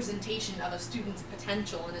full representation of a student's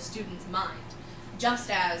potential and a student's mind, just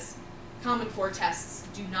as Common Core tests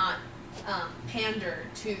do not pander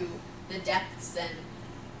to the depths and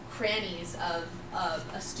crannies of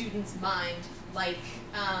a student's mind like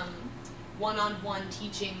one-on-one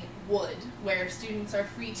teaching would, where students are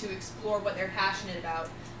free to explore what they're passionate about,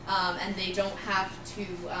 and they don't have to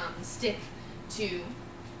stick to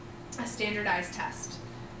a standardized test.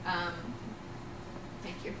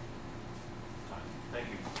 Thank you. Thank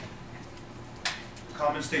you.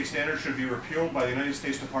 Common State Standards should be repealed by the United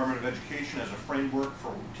States Department of Education as a framework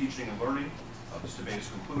for teaching and learning. This debate is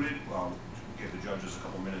concluded. We'll give the judges a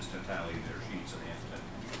couple minutes to tally their sheets and answer them.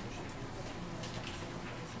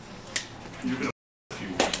 You can if you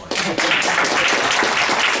want.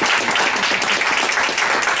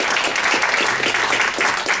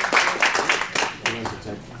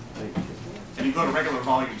 And you go to regular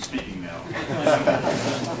volume speaking now.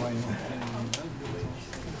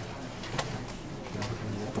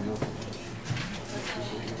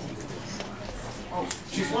 Oh,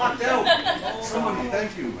 she's locked out. Somebody,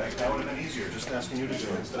 thank you. That would have been easier, just asking you to do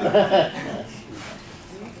it.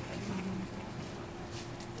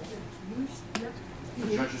 The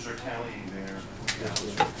judges are tallying their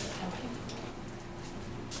ballots.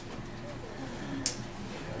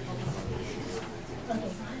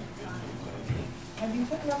 Have you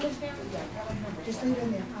put numbers down? Yeah, just leave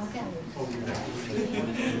them there. I'll tell you.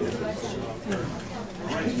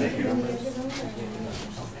 All right, thank you.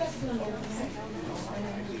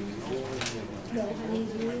 No, I need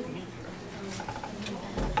you.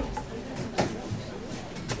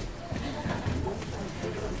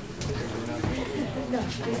 No,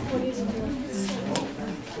 just put it in the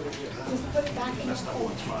just put it back in the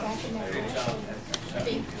Thank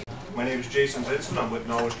you. My name is Jason Vinson. I'm with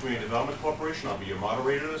Norwich Community Development Corporation. I'll be your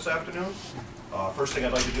moderator this afternoon. First thing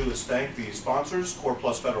I'd like to do is thank the sponsors, Core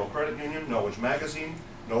Plus Federal Credit Union, Norwich Magazine,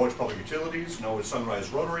 Norwich Public Utilities, Norwich Sunrise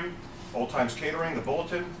Rotary, Old Times Catering, The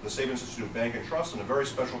Bulletin, the Savings Institute Bank and Trust, and a very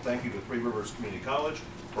special thank you to Three Rivers Community College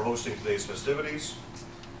for hosting today's festivities.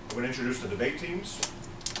 I'm going to introduce the debate teams.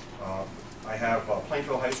 I have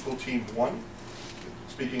Plainfield High School Team 1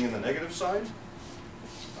 speaking in the negative side.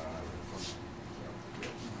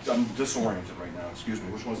 I'm disoriented right now, excuse me.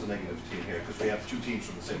 Which one's the negative team here? Because we have two teams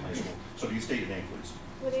from the same high school. So do you state your name, please?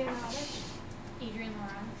 Lydia Norwich. Adrian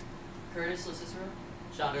Laurent. Curtis Cicero.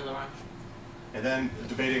 Chandra Laurent. And then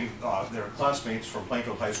debating their classmates from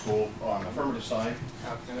Plainfield High School on the affirmative side.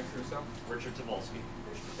 Alexander Crusoe. Richard Tobolsky.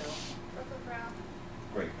 Brooklyn Brown.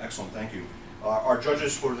 Great, excellent, thank you. Our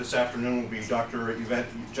judges for this afternoon will be Dr.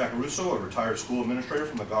 Yvette Giacaruso, a retired school administrator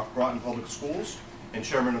from the Groton Public Schools and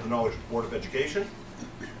chairman of the Norwich Board of Education.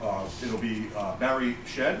 It'll be Barry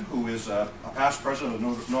Shedd, who is a past president of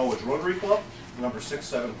the Norwich Rotary Club, number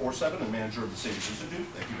 6747, and manager of the Savings Institute.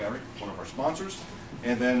 Thank you, Barry, one of our sponsors.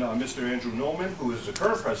 And then Mr. Andrew Noman, who is the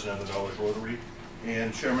current president of the Norwich Rotary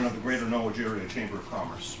and chairman of the Greater Norwich Area Chamber of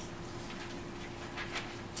Commerce.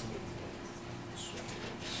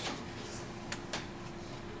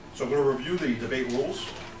 So I'm going to review the debate rules.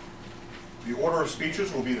 The order of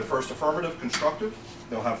speeches will be the first affirmative, constructive.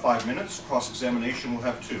 They'll have 5 minutes. Cross-examination will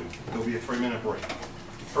have 2. There'll be a 3-minute break.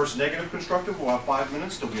 First negative constructive will have 5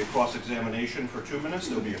 minutes. There'll be a cross-examination for 2 minutes.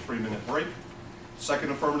 There'll be a 3-minute break.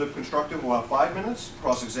 Second affirmative constructive will have 5 minutes.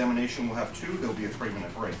 Cross-examination will have 2. There'll be a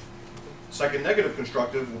 3-minute break. Second negative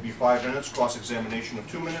constructive will be 5 minutes. Cross-examination of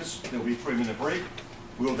 2 minutes. There'll be a 3-minute break.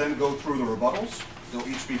 We will then go through the rebuttals. They'll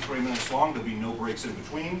each be 3 minutes long. There'll be no breaks in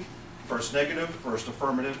between. First negative, first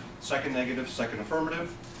affirmative, second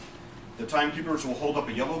affirmative. The timekeepers will hold up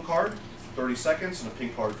a yellow card for 30 seconds and a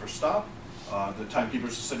pink card for stop. The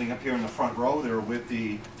timekeepers are sitting up here in the front row. They're with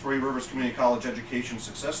the Three Rivers Community College Education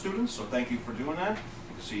Success students, so thank you for doing that.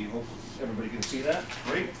 You can see, hopefully everybody can see that.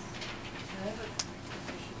 Great.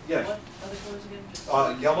 Yes. What other colors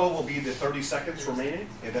again? Yellow will be the 30 seconds remaining,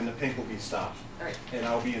 and then the pink will be stopped. All right. And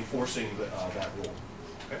I'll be enforcing that rule.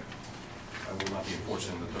 Okay? I will not be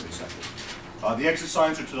enforcing the 30 seconds. The exit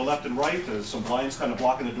signs are to the left and right. There's some blinds kind of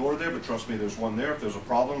blocking the door there, but trust me, there's one there. If there's a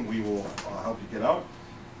problem, we will help you get out.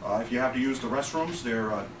 If you have to use the restrooms,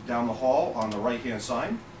 they're down the hall on the right-hand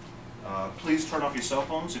side. Please turn off your cell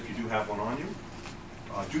phones if you do have one on you.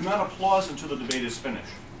 Do not applause until the debate is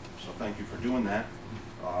finished. So thank you for doing that.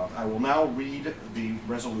 I will now read the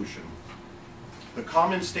resolution. The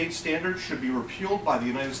Common State Standard should be repealed by the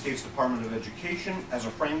United States Department of Education as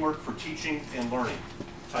a framework for teaching and learning.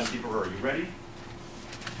 Timekeeper, are you ready?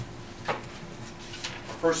 Our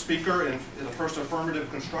first speaker and the first affirmative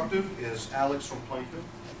constructive is Alex from Plainfield.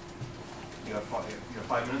 You have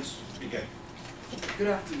 5 minutes. Begin. Good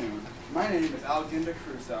afternoon. My name is Alexander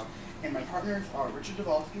Caruso, and my partners are Richard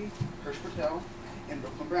Dvorsky, Hirsch Patel, and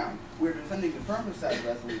Brooklyn Brown. We are defending the affirmative side of the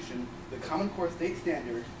resolution. The Common Core State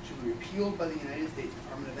Standard should be repealed by the United States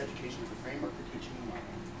Department of Education as a framework for teaching and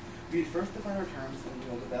learning. We first define our terms and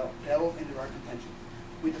we will delve into our contentions.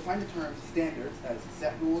 We define the terms standards as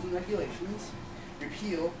set rules and regulations,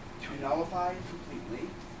 repeal to nullify completely,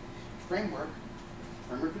 framework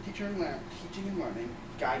for teaching and learning,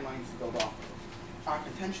 guidelines to build off of. Our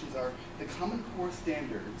contentions are the Common Core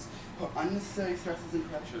standards put unnecessary stresses and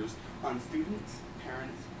pressures on students,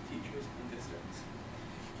 parents, teachers, and districts.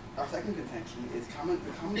 Our second contention is the Common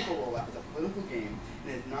Core rollout is a political game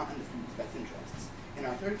and is not in the students' best interests. And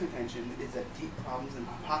our third contention is that deep problems and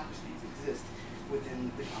hypocrisies exist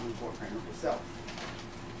within the Common Core framework itself.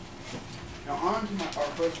 Now on to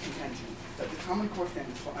our first contention, that the Common Core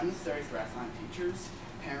standards put unnecessary stress on teachers,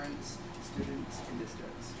 parents, students, and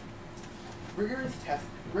districts. Rigorous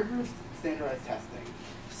standardized testing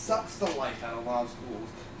sucks the life out of a lot of schools.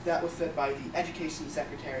 That was said by the Education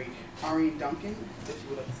Secretary, Ariane Duncan, if you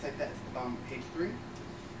would like to cite that on page 3.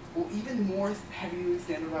 Will even more heavily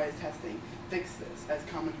standardized testing fix this, as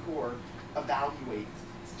Common Core evaluates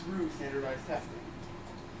through standardized testing?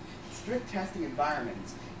 Strict testing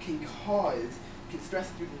environments can stress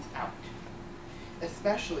students out,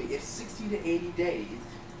 especially if 60 to 80 days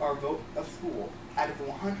of school out of the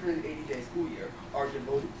 180-day school year are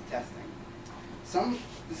devoted to testing.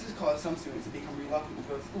 This has caused some students to become reluctant to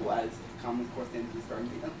go to school as Common Core standards are starting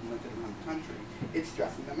to be implemented around the country. It's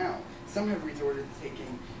stressing them out. Some have resorted to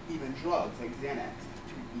taking even drugs like Xanax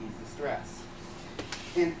to ease the stress.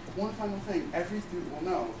 And one final thing, every student will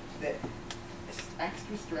know that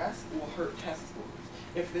extra stress will hurt test scores.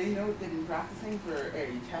 If they know they've been practicing for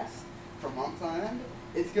a test for months on end,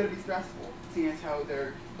 it's going to be stressful, seeing as how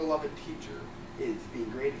their beloved teacher is being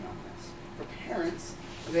graded on this. For parents,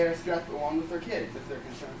 they're stressed along with their kids if they're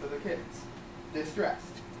concerned for their kids. They're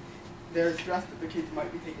stressed. They're stressed that their kids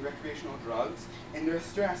might be taking recreational drugs, and they're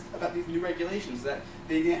stressed about these new regulations that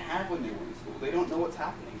they didn't have when they were in school. They don't know what's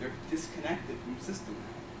happening. They're disconnected from the system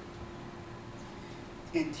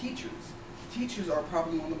now. And teachers are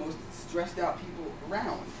probably one of the most stressed out people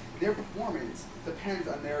around. Their performance depends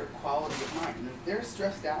on their quality of mind. And if they're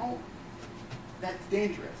stressed out, that's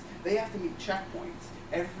dangerous. They have to meet checkpoints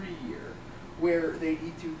every year where they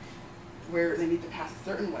need to pass a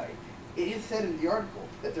certain way. It is said in the article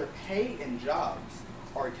that their pay and jobs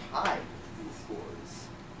are tied to these scores.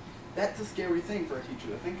 That's a scary thing for a teacher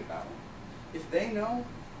to think about. If they know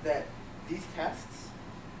that these tests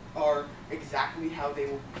are exactly how they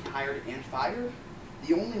will be hired and fired,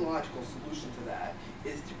 the only logical solution to that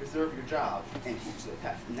is to preserve your job and teach the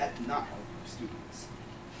test, and that's not healthy for students.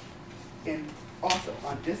 And also,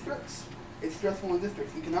 on districts, it's stressful on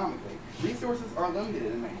districts economically. Resources are limited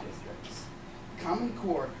in many districts. Common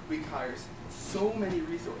Core requires so many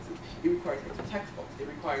resources. It requires extra textbooks. It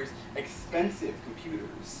requires expensive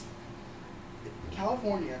computers.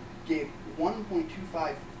 California gave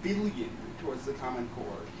 $1.25 billion towards the Common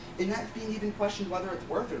Core, and that's being even questioned whether it's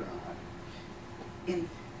worth it or not. And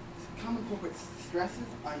Common Core puts stresses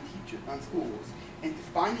on schools, and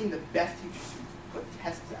finding the best teachers who put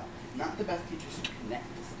tests out, not the best teachers who connect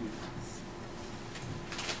the students.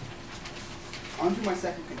 On to my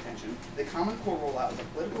second contention, the Common Core rollout is a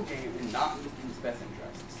political game and not in the students' best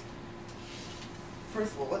interests.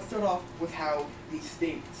 First of all, let's start off with how these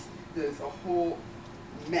states, there's a whole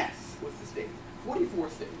mess with the states. 44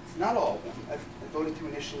 states, not all of them, have voted to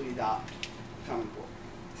initially adopt Common Core.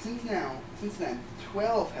 Since then,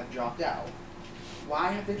 12 have dropped out.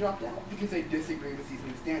 Why have they dropped out? Because they disagree with these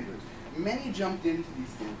new standards. Many jumped into these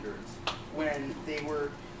standards when they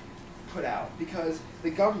were put out because the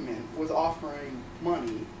government was offering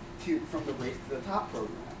money from the Race to the Top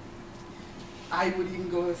program. I would even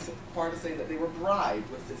go as far to say that they were bribed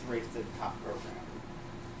with this Race to the Top program.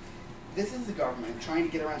 This is the government trying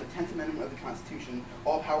to get around the 10th Amendment of the Constitution.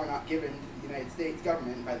 All power not given to the United States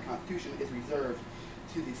government by the Constitution is reserved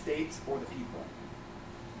to the states or the people.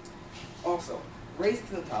 Also, Race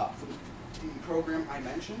to the Top, the program I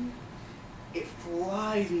mentioned, it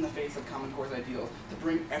flies in the face of Common Core's ideals to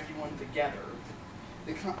bring everyone together.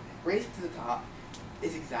 The Race to the Top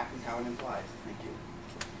is exactly how it implies. Thank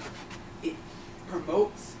you. It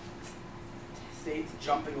promotes states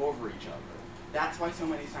jumping over each other. That's why so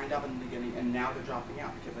many signed up in the beginning, and now they're dropping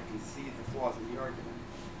out, because I can see the flaws in the argument.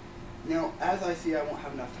 Now, as I see I won't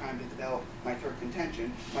have enough time to develop my third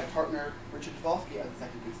contention, my partner, Richard Dvalski, as a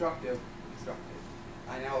second constructive.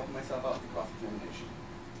 I now open myself up to cross-examination.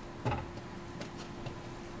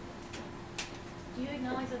 Do you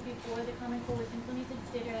acknowledge that before the Common Core was implemented,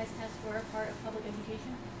 standardized tests were a part of public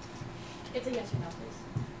education? It's a yes or no,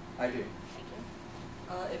 please. I do. Thank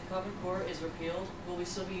you. If Common Core is repealed, will we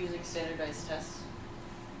still be using standardized tests?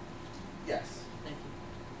 Yes. Thank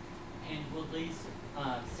you. And will these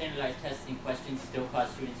standardized tests and questions still cause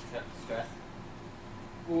students stress?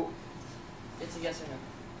 Well, It's a yes or no.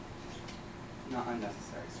 not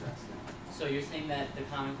unnecessary stress, no. So you're saying that the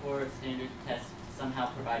Common Core standard tests somehow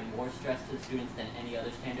provide more stress to the students than any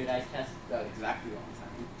other standardized test? That's exactly what I'm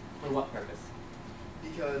saying. For what purpose?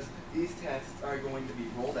 Because these tests are going to be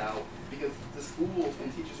rolled out because the schools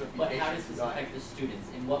and teachers are But how does this affect the students?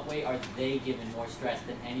 In what way are they given more stress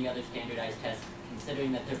than any other standardized test,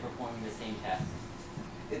 considering that they're performing the same test?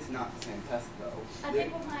 It's not the same test, though. I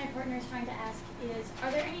think what my partner is trying to ask is,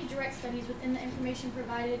 are there any direct studies within the information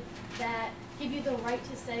provided that give you the right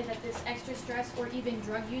to say that this extra stress or even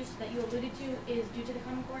drug use that you alluded to is due to the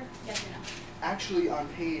Common Core? Yes or no? Actually, on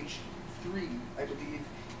page 3, I believe,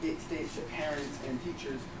 it states that parents and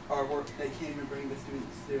teachers they can't even bring the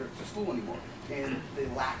students there to school anymore, and the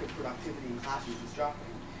lack of productivity in classrooms is dropping.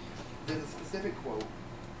 There's a specific quote,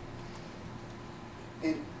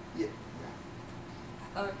 and yeah.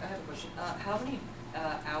 I have a question. How many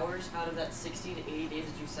hours out of that 60 to 80 days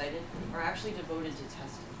that you cited are actually devoted to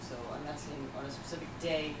testing? So I'm asking, on a specific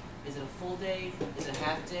day, is it a full day? Is it a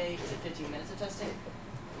half day? Is it 15 minutes of testing?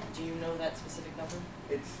 Do you know that specific number?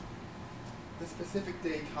 It's the specific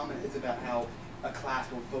day comment is about how a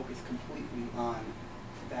class will focus completely on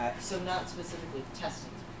that. So not specifically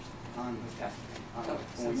testing. On the testing. Okay,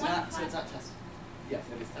 so it's not testing. Yes,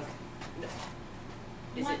 it is testing. Okay.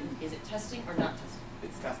 No. Is it testing or not testing?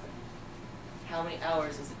 It's testing. How many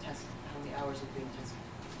hours is it testing? How many hours is being tested?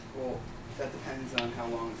 Well, that depends on how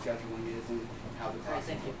long scheduling is and how the class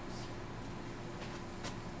thank you.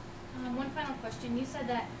 works. One final question. You said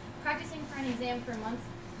that practicing for an exam for a month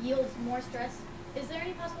yields more stress. Is there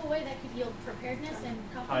any possible way that could yield preparedness and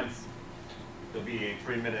confidence? There'll be a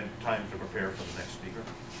 3-minute time to prepare for the next speaker.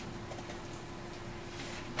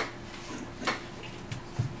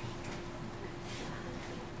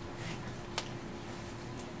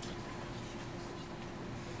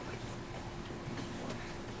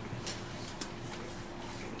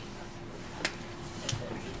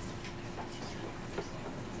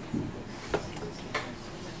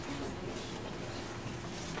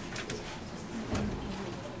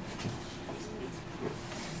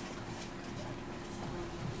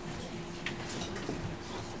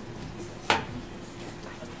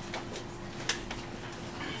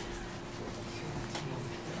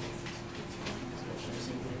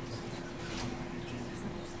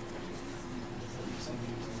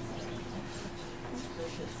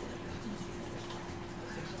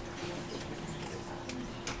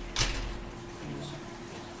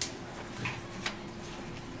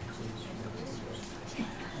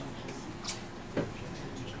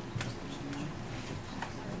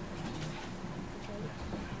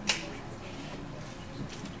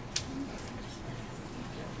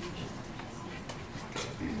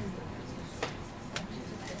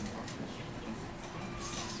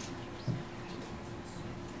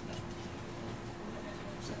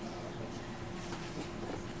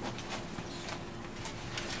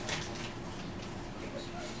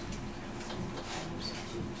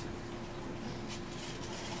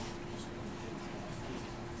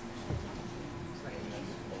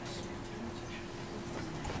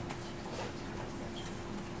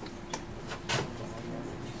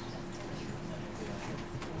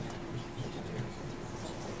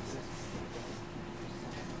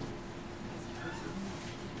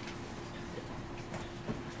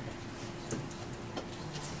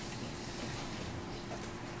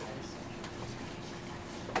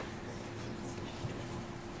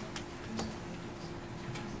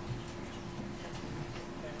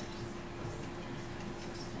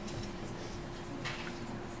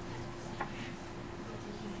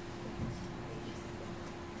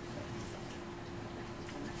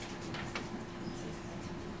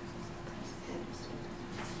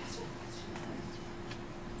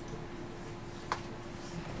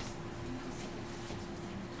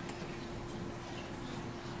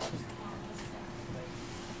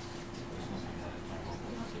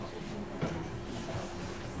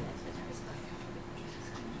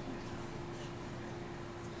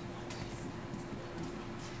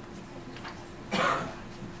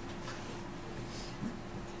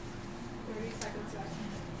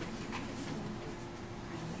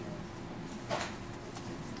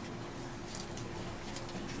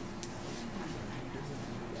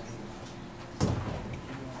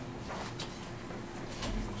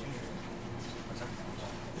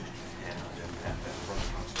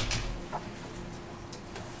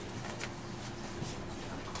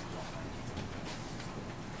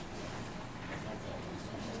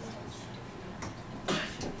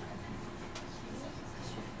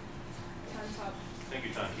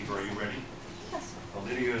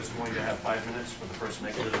 is going to have 5 minutes for the first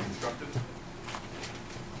negative and constructive.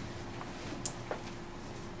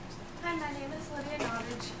 Hi, my name is Lydia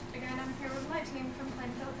Norwich. Again, I'm here with my team from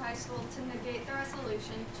Plainfield High School to negate the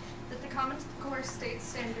resolution that the Common Core state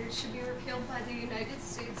standards should be repealed by the United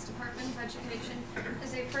States Department of Education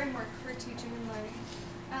as a framework for teaching and learning.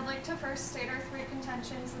 I'd like to first state our 3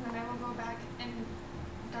 contentions, and then I will go back and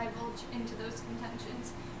divulge into those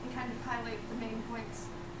contentions and kind of highlight the main points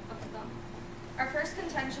of them. Our first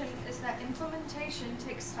contention is that implementation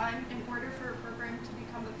takes time in order for a program to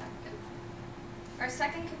become effective. Our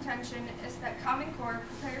second contention is that Common Core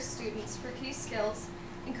prepares students for key skills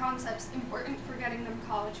and concepts important for getting them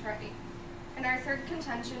college ready. And our third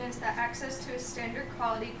contention is that access to a standard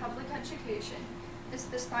quality public education is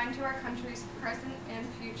the spine to our country's present and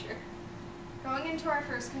future. Going into our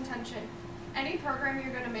first contention, any program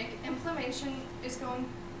you're going to make, implementation is going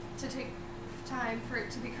to take time for it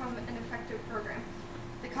to become an effective program.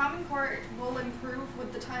 The Common Core will improve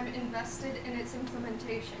with the time invested in its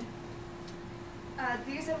implementation.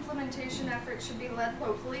 These implementation efforts should be led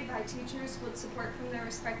locally by teachers with support from their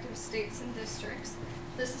respective states and districts.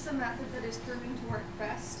 This is a method that is proven to work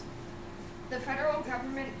best. The federal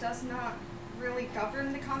government does not really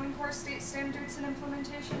govern the Common Core state standards and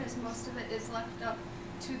implementation, as most of it is left up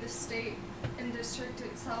to the state and district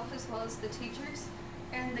itself as well as the teachers.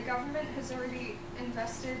 And the government has already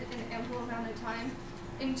invested an ample amount of time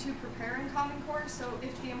into preparing Common Core, so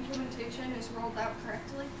if the implementation is rolled out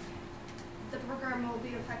correctly, the program will be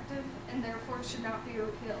effective and therefore should not be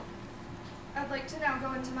repealed. I'd like to now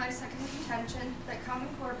go into my second contention that Common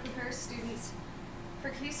Core prepares students for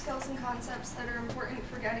key skills and concepts that are important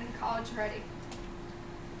for getting college ready.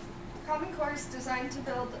 Common Core is designed to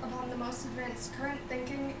build upon the most advanced current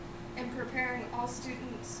thinking and preparing all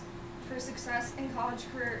students for success in college,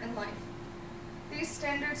 career, and life. These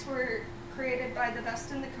standards were created by the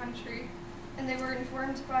best in the country, and they were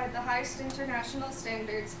informed by the highest international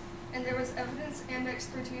standards, and there was evidence and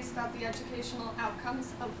expertise about the educational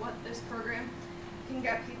outcomes of what this program can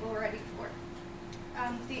get people ready for.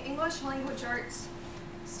 The English language arts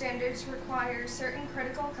standards require certain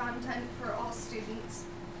critical content for all students,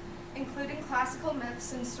 including classical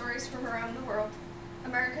myths and stories from around the world,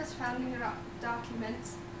 America's founding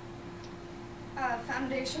documents,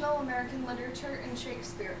 foundational American literature, and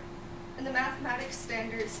Shakespeare. And the mathematics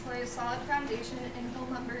standards lay a solid foundation in whole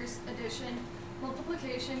numbers, addition,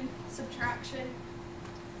 multiplication, subtraction,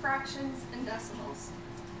 fractions, and decimals.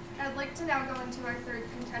 I'd like to now go into our third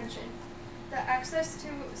contention, that access to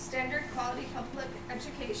standard quality public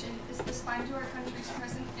education is the spine to our country's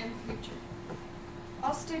present and future.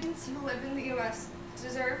 All students who live in the U.S.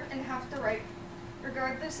 deserve and have the right,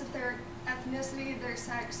 regardless of their ethnicity, their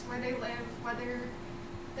sex, where they live, whether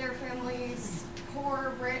their family's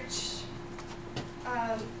poor, rich,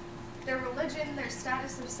 their religion, their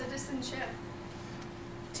status of citizenship,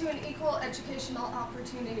 to an equal educational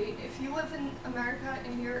opportunity. If you live in America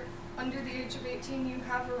and you're under the age of 18, you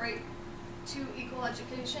have a right to equal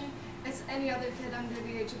education as any other kid under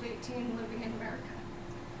the age of 18 living in America.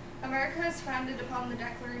 America is founded upon the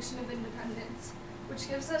Declaration of Independence, which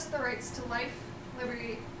gives us the rights to life,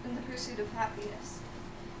 liberty, and the pursuit of happiness.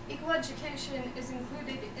 Equal education is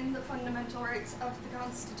included in the fundamental rights of the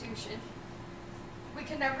Constitution. We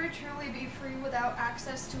can never truly be free without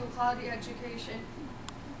access to a quality education.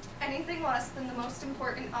 Anything less than the most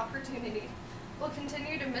important opportunity will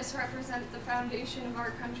continue to misrepresent the foundation of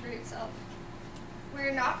our country itself. We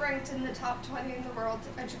are not ranked in the top 20 in the world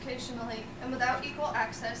educationally, and without equal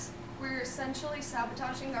access, we are essentially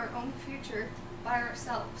sabotaging our own future by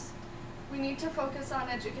ourselves. We need to focus on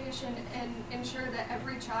education and ensure that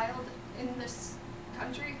every child in this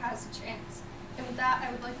country has a chance. And with that,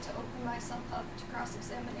 I would like to open myself up to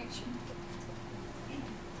cross-examination.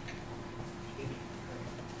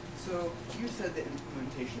 So you said that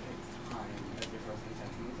implementation takes time as your first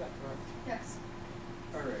contention. Is that correct? Yes.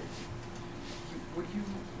 All right. Do you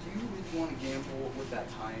really want to gamble with that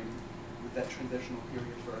time, with that transitional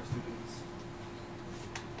period for our students?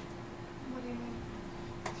 What do you mean?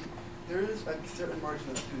 There is a certain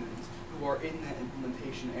margin of students who are in that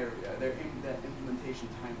implementation area. They're in that implementation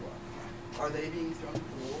time block. Are they being thrown to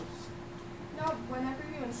the wolves? No, whenever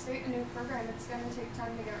you instate a new program, it's going to take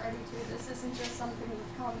time to get ready to. This isn't just something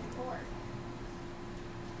with Common Core.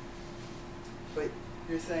 But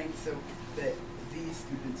you're saying so that these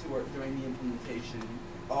students who are doing the implementation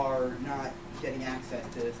are not getting access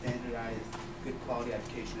to standardized, good quality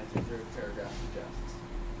education as your third paragraph suggests.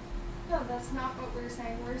 No, that's not what we're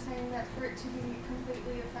saying. We're saying that for it to be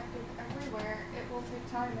completely effective everywhere, it will take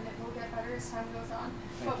time and it will get better as time goes on.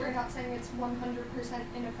 But we're not saying it's 100%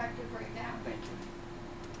 ineffective right now. Thank you.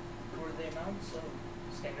 were the amounts of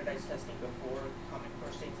standardized testing before Common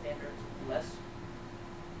Core state standards less?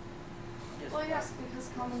 Well, yes, because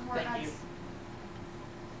Common Core Thank adds. you.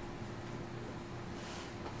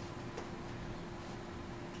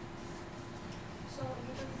 So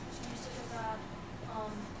your presentation you stated that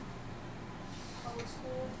public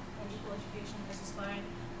school and equal education is the spine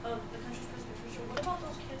of the country's present future. What about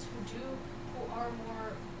those kids who are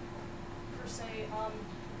more per se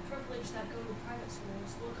privileged that go to private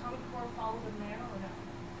schools? Will Common Core follow them there or no?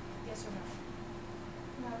 Yes or no?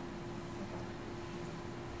 No.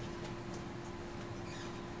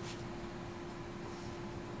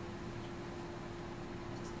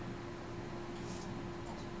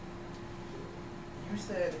 You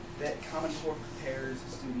said that Common Core prepares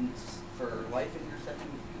students for life in your second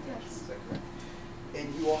contention, Yes. is that correct?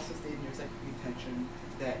 And you also stated in your second contention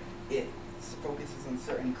that it focuses on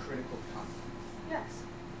certain critical content. Yes.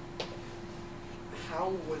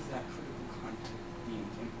 How was that critical content deemed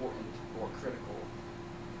important or critical?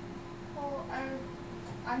 Well,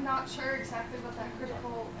 I'm not sure exactly what that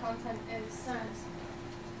critical content is.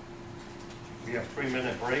 We have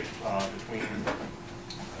 3-minute break between that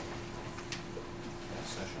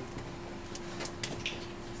session.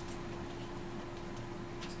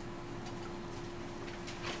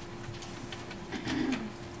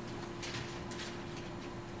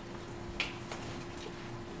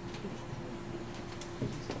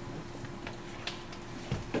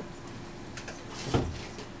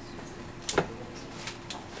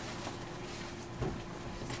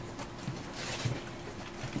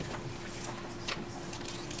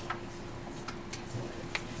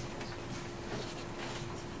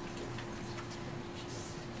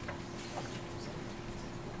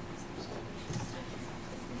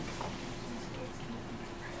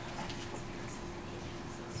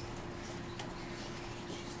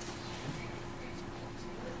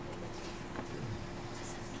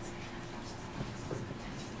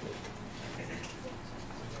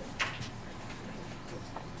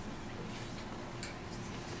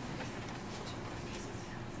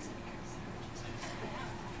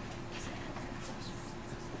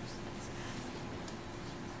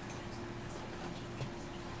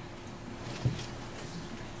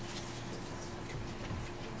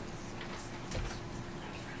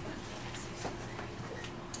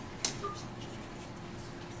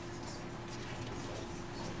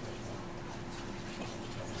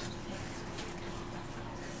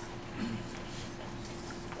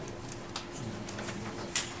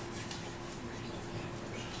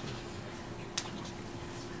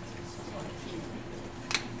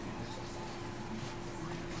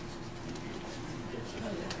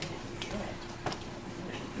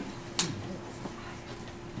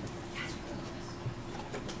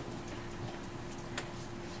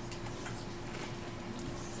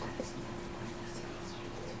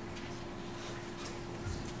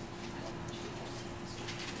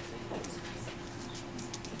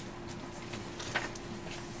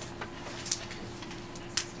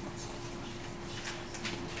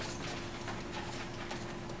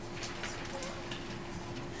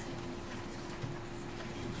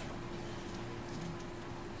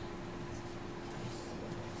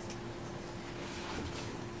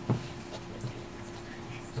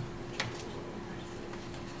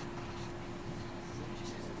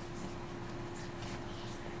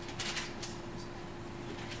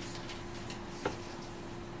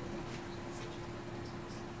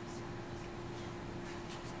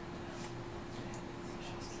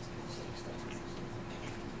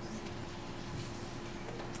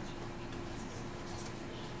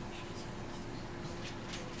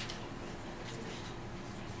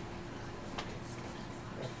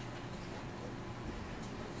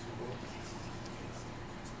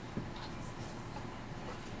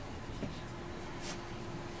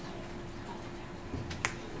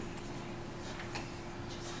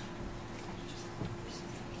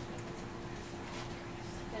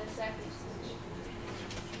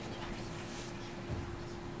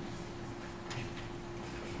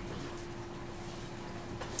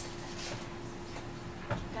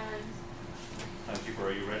 Timekeeper,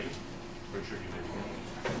 are you ready? Richard, you may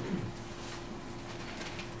begin.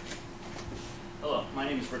 Hello, my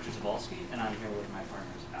name is Richard Zawalski, and I'm here with my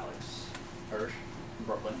partners Alex Hirsch from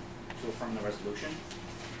Brooklyn to affirm the resolution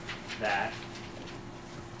that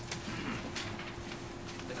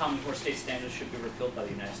the Common Core state standards should be repealed by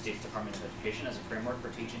the United States Department of Education as a framework for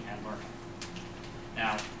teaching and learning.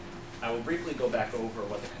 Now, I will briefly go back over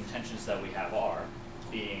what the contentions that we have are,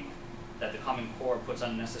 being that the Common Core puts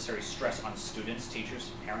unnecessary stress on students,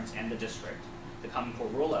 teachers, parents, and the district. The Common Core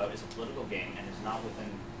rollout is a political game and is not within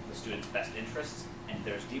the students' best interests and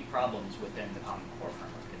there's deep problems within the Common Core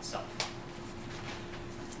framework itself.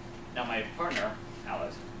 Now my partner,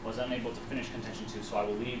 Alex, was unable to finish contention 2, so I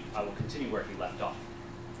will continue where he left off.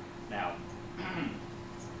 Now,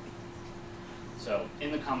 so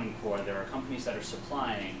in the Common Core, there are companies that are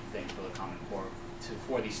supplying things for the Common Core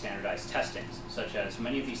for these standardized testings, such as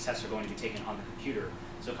many of these tests are going to be taken on the computer,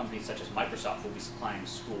 so companies such as Microsoft will be supplying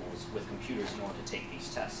schools with computers in order to take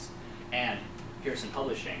these tests. And Pearson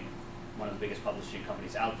Publishing, one of the biggest publishing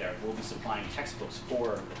companies out there, will be supplying textbooks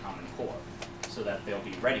for the Common Core so that they'll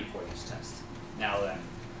be ready for these tests. Now then,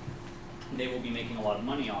 they will be making a lot of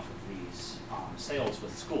money off of these sales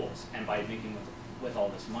with schools, and by making with all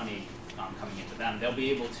this money coming into them, they'll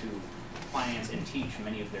be able to finance and teach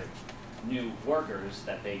many of their new workers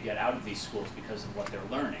that they get out of these schools because of what they're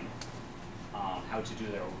learning, how to do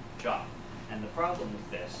their job. And the problem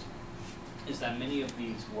with this is that many of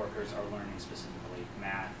these workers are learning specifically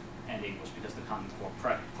math and English because the Common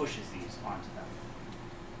Core pushes these onto them.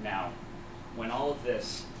 Now, when all of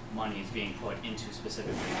this money is being put into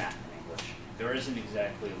specifically math and English, there isn't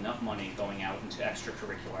exactly enough money going out into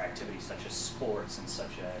extracurricular activities such as sports and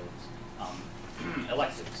such as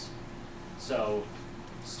electives. So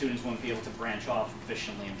students won't be able to branch off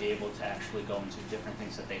efficiently and be able to actually go into different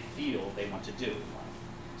things that they feel they want to do.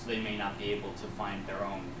 So they may not be able to find their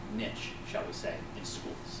own niche, shall we say, in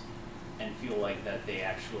schools, and feel like that they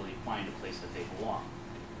actually find a place that they belong.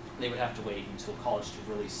 They would have to wait until college to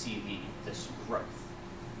really see this growth.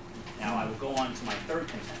 Now I will go on to my third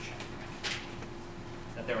contention,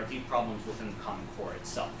 that there are deep problems within the Common Core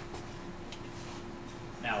itself.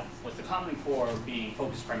 Now, with the Common Core being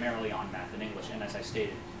focused primarily on math and English, and as I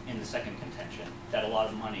stated in the second contention, that a lot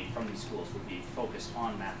of money from these schools would be focused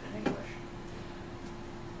on math and English,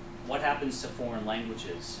 what happens to foreign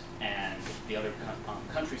languages and the other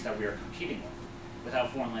countries that we are competing with?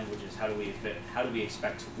 Without foreign languages, how do we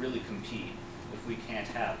expect to really compete if we can't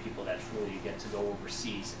have people that truly get to go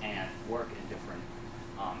overseas and work in different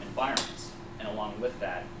environments? And along with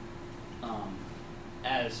that,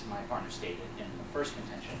 as my partner stated in the first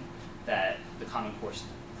contention, that the Common Core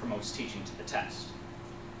promotes teaching to the test.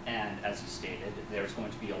 And as he stated, there's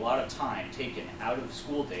going to be a lot of time taken out of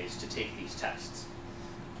school days to take these tests.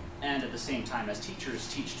 And at the same time, as teachers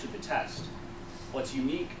teach to the test, what's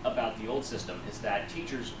unique about the old system is that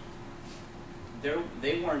teachers,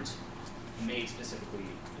 they weren't made specifically,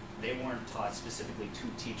 they weren't taught specifically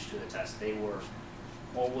to teach to the test. They were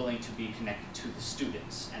more willing to be connected to the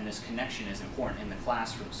students, and this connection is important in the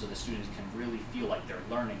classroom so the students can really feel like they're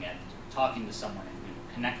learning and talking to someone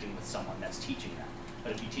and connecting with someone that's teaching them.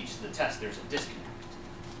 But if you teach to the test, there's a disconnect.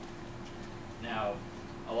 Now,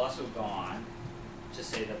 I'll also go on to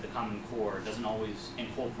say that the Common Core doesn't always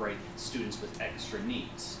incorporate students with extra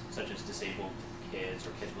needs, such as disabled kids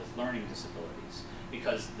or kids with learning disabilities,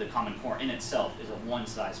 because the Common Core in itself is a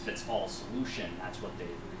one-size-fits-all solution. That's what they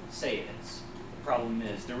say it is. The problem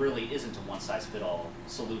is there really isn't a one-size-fits-all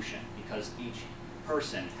solution because each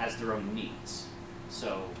person has their own needs.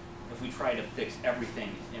 So if we try to fix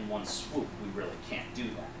everything in one swoop, we really can't do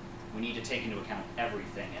that. We need to take into account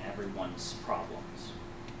everything and everyone's problems.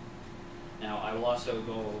 Now, I will also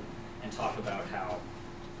go and talk about how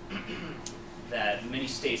that many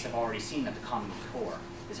states have already seen that the Common Core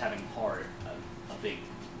is having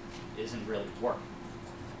isn't really working.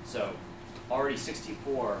 So already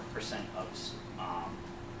 64% of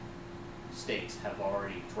states have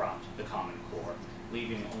already dropped the Common Core,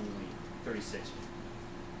 leaving only 36%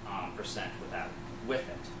 with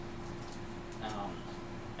it.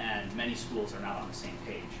 And many schools are not on the same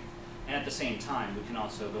page. And at the same time, we can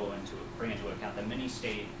also bring into account that many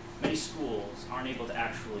schools aren't able to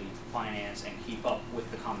actually finance and keep up with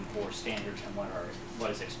the Common Core standards and what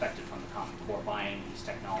is expected from the Common Core, buying these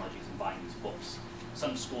technologies and buying these books.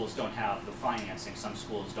 Some schools don't have the financing, some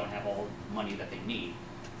schools don't have all the money that they need,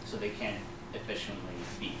 so they can't efficiently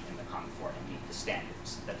be in the Common Core and meet the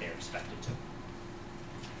standards that they are expected to.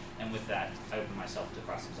 And with that, I open myself to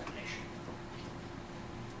cross-examination.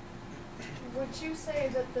 Would you say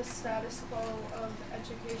that the status quo of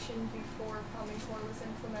education before Common Core was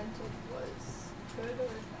implemented was good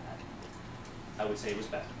or bad? I would say it was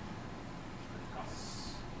bad.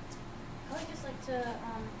 I would just like to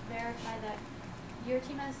verify that your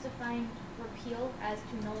team has defined repeal as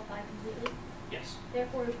to nullify completely. Yes.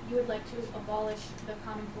 Therefore, you would like to abolish the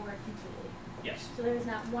Common Core completely. Yes. So there is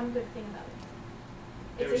not one good thing about it.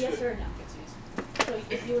 There It's a is yes good. or a no. It's easy. So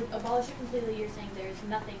if you would abolish it completely, you're saying there's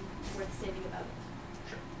nothing worth saving about it.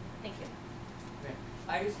 Sure. Thank you. Okay.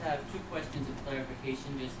 I just have two questions of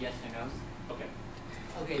clarification, just yes or no. Okay.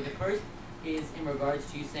 Okay, the first is in regards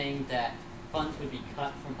to you saying that funds would be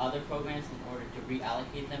cut from other programs in order to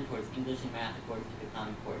reallocate them towards English and math according to the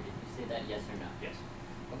Common Core. Did you say that, yes or no? Yes.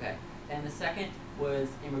 Okay. And the second was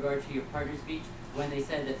in regard to your partner speech, when they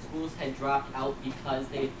said that schools had dropped out because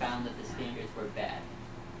they had found that the standards were bad.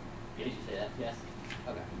 Yes. Did you say that? Yes?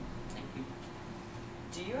 Okay. Thank you.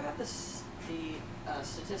 Do you have the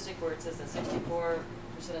statistic where it says that 64%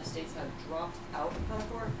 of states have dropped out of Common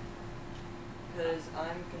Core? Because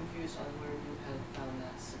I'm confused on where you have found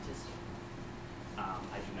that statistic.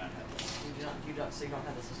 I do not have that. So you don't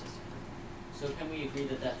have the statistic. So can we agree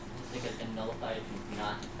that that statistic has been nullified and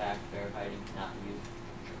not in fact verified and cannot be used?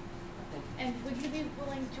 And would you be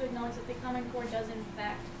willing to acknowledge that the Common Core does in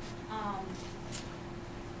fact,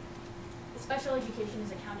 the special education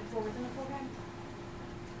is accounted for within the program?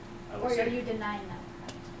 Or are you denying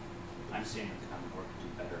that? I'm saying that the Common Core could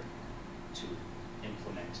do better to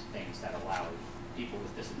implement things that allow people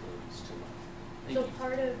with disabilities to learn. So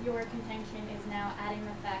part of your contention is now adding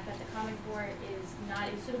the fact that the Common Core is not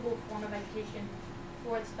a suitable form of education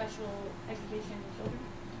for the special education children?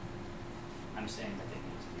 I'm saying that they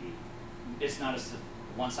need to be, it's not a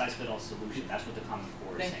one-size-fits-all solution. That's what the Common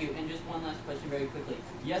Core is saying. Thank you. And just one last question very quickly.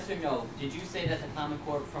 Yes or no, did you say that the Common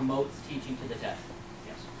Core promotes teaching to the test?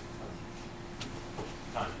 Yes.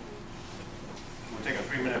 Time. We'll take a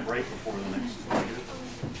 3-minute break before the next meeting.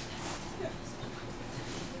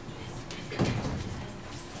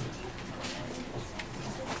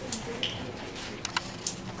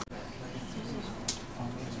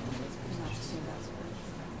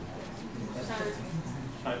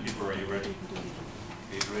 Timekeeper, are you ready?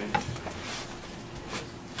 Adrian.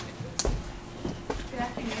 Good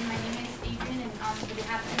afternoon. My name is Adrian, and on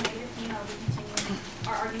behalf of the negative team, I'll be continuing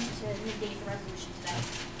our argument to negate the resolution today.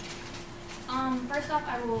 First off,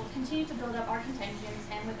 I will continue to build up our contentions,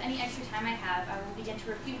 and with any extra time I have, I will begin to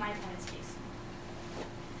refute my opponent's case.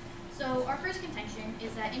 So, our first contention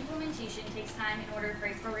is that implementation takes time in order for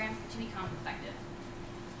a program to become effective.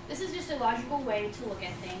 This is just a logical way to look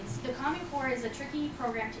at things. The Common Core is a tricky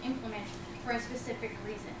program to implement for a specific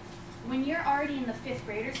reason. When you're already in the 5th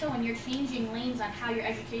grade or so and you're changing lanes on how your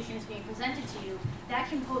education is being presented to you, that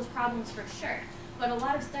can pose problems for sure. But a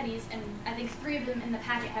lot of studies, and I think 3 of them in the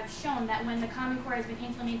packet, have shown that when the Common Core has been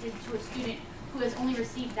implemented to a student who has only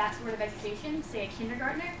received that sort of education, say a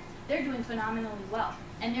kindergartner, they're doing phenomenally well.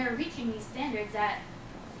 And they're reaching these standards that,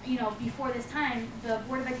 before this time, the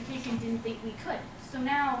Board of Education didn't think we could. So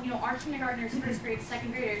now, our kindergartners, 1st grade,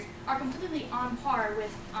 2nd graders are completely on par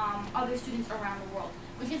with other students around the world,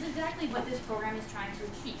 which is exactly what this program is trying to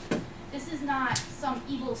achieve. This is not some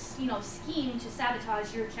evil, scheme to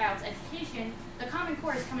sabotage your child's education. The Common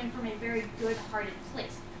Core is coming from a very good-hearted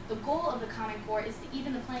place. The goal of the Common Core is to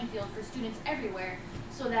even the playing field for students everywhere,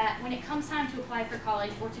 so that when it comes time to apply for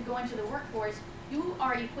college or to go into the workforce, you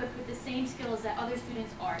are equipped with the same skills that other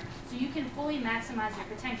students are, so you can fully maximize your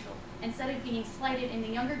potential, instead of being slighted in the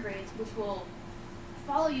younger grades, which will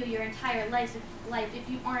follow you your entire life if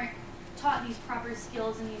you aren't taught these proper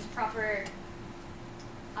skills and these proper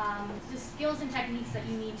the skills and techniques that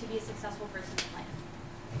you need to be a successful person in life.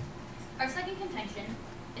 Our second contention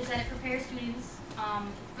is that it prepares students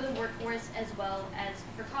for the workforce as well as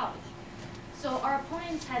for college. So our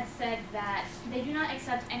opponents had said that they do not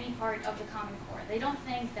accept any part of the Common Core. They don't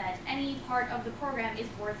think that any part of the program is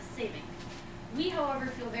worth saving. We, however,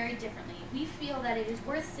 feel very differently. We feel that it is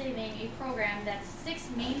worth saving a program that's 6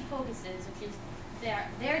 main focuses, which is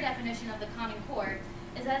their definition of the Common Core,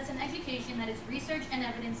 is that it's an education that is research and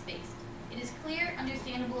evidence-based. It is clear,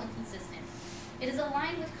 understandable, and consistent. It is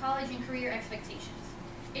aligned with college and career expectations.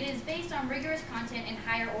 It is based on rigorous content and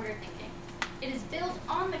higher order thinking. It is built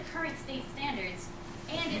on the current state standards,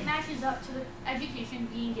 and it matches up to the education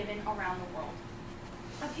being given around the world.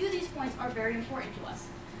 A few of these points are very important to us.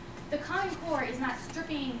 The Common Core is not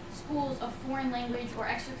stripping schools of foreign language or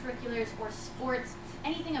extracurriculars or sports,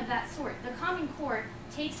 anything of that sort. The Common Core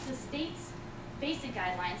takes the state's basic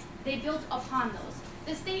guidelines, they build upon those.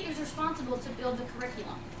 The state is responsible to build the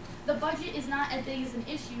curriculum. The budget is not as big as an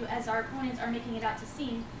issue as our opponents are making it out to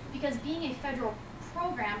seem, because being a federal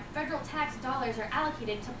program, federal tax dollars are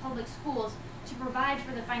allocated to public schools to provide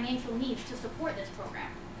for the financial needs to support this program.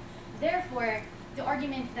 Therefore, the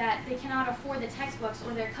argument that they cannot afford the textbooks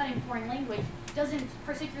or they're cutting foreign language doesn't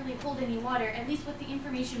particularly hold any water, at least with the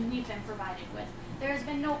information we've been provided with. There has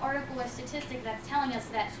been no article or statistic that's telling us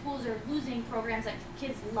that schools are losing programs that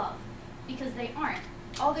kids love, because they aren't.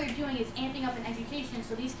 All they're doing is amping up an education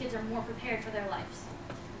so these kids are more prepared for their lives.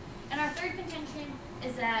 And our third contention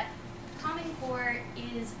is that Common Core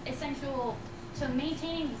is essential to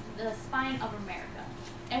maintaining the spine of America.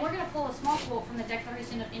 And we're going to pull a small quote from the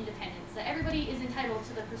Declaration of Independence, that everybody is entitled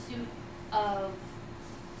to the pursuit of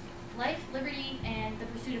life, liberty, and the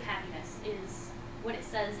pursuit of happiness is what it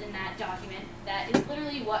says in that document. That is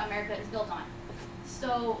literally what America is built on.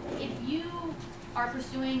 So if you are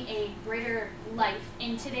pursuing a greater life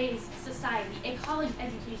in today's society, a college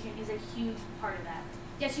education is a huge part of that.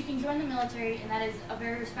 Yes, you can join the military, and that is a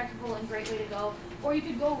very respectable and great way to go, or you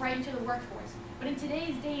could go right into the workforce. But in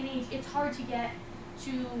today's day and age, it's hard to get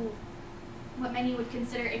to what many would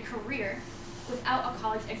consider a career without a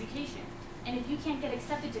college education. And if you can't get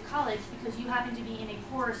accepted to college because you happen to be in a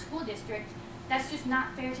poorer school district, that's just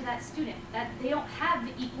not fair to that student. That they don't have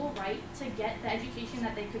the equal right to get the education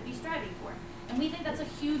that they could be striving for. And we think that's a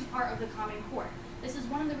huge part of the Common Core. This is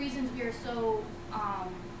one of the reasons we are so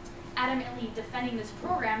adamantly defending this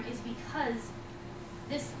program, is because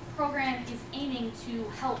this program is aiming to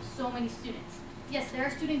help so many students. Yes, there are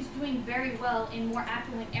students doing very well in more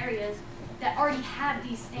affluent areas that already have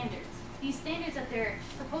these standards. These standards that they're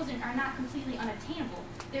proposing are not completely unattainable.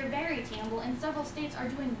 They're very attainable, and several states are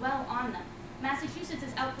doing well on them. Massachusetts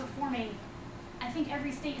is outperforming, I think,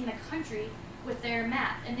 every state in the country with their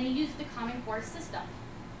math, and they use the Common Core system.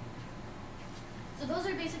 So those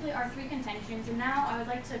are basically our three contentions, and now I would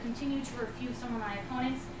like to continue to refute some of my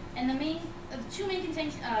opponents. And the two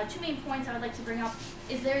main points I would like to bring up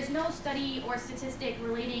is there is no study or statistic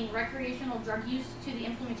relating recreational drug use to the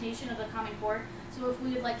implementation of the Common Core. So if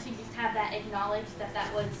we would like to just have that acknowledged, that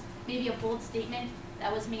that was maybe a bold statement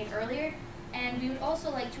that was made earlier. And we would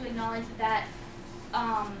also like to acknowledge that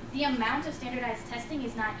the amount of standardized testing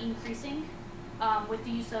is not increasing with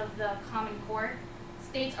the use of the Common Core.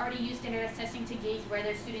 States already use standardized testing to gauge where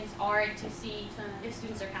their students are and to see if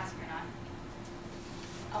students are passing or not.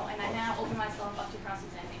 Oh, and I now open myself up to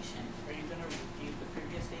cross-examination. Are you going to refute the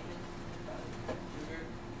previous statement, Ruger,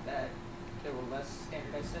 that there were less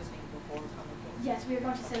standardized testing before Common Core? Yes, we are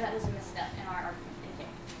going to say that was a misstep in our argument.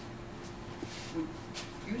 Okay.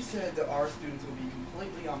 You said that our students will be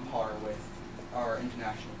completely on par with our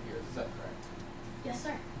international peers. Is that correct? Yes,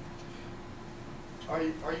 sir. Are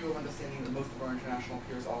you of understanding that most of our international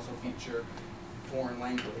peers also feature foreign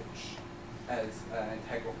language as an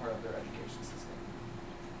integral part of their education system?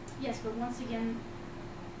 Yes, but once again,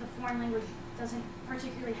 the foreign language doesn't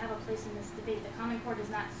particularly have a place in this debate. The Common Core does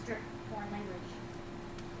not strip foreign language.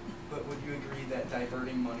 But would you agree that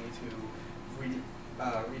diverting money to reading,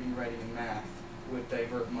 writing, and math would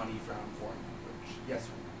divert money from foreign language? Yes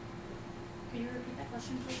or no? Could you repeat that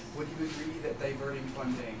question, please? Would you agree that diverting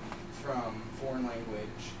funding from foreign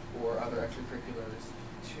language or other extracurriculars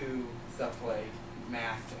to stuff like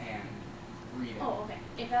math and reading? Oh, okay.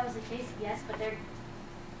 If that was the case, yes, but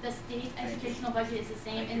the state educational budget is the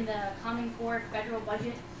same, and the Common Core federal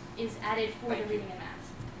budget is added for the reading and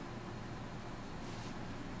math.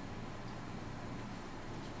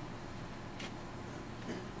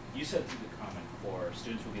 You said through the Common Core,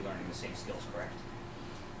 students will be learning the same skills, correct?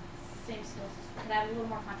 Same skills. Could I have a little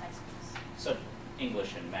more context, please? So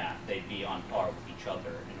English and math, they'd be on par with each other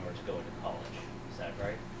in order to go into college. Is that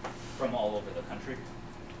right? From all over the country?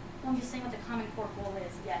 Well, I'm just saying what the Common Core goal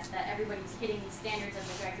is, yes, that everybody's hitting these standards as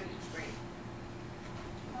they graduate each grade.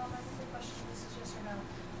 I have a question, this is yes or no.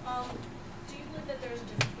 Do you believe that there is a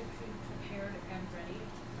difference between prepared and ready?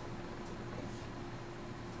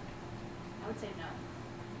 I would say no.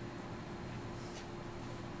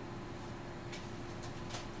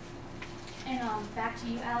 And back to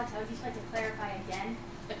you, Alex, I would just like to clarify again,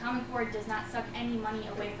 the Common Core does not suck any money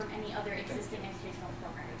away from any other existing educational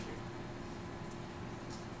program.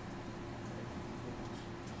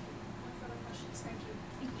 No further questions, thank you.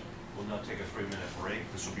 Thank you. We'll now take a 3-minute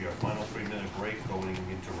break. This will be our final 3-minute break going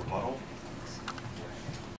into rebuttal.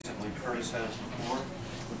 Assembly Curtis has the floor.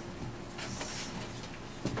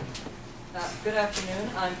 Good afternoon.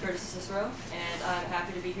 I'm Curtis Cicero, and I'm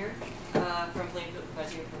happy to be here from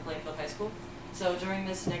Plainfield High School. So during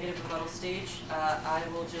this negative rebuttal stage, I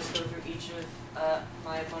will just go through each of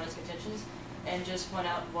my opponent's contentions and just point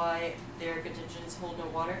out why their contentions hold no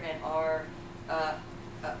water and our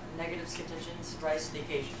negative contentions rise to the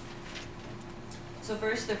occasion. So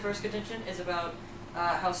first, their first contention is about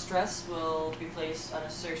how unnecessary stress will be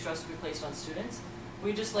placed on students.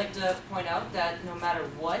 We'd just like to point out that no matter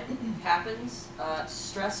what happens,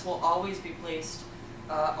 stress will always be placed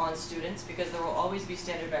on students because there will always be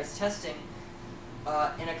standardized testing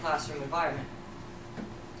in a classroom environment.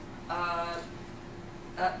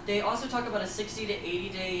 They also talk about a 60 to 80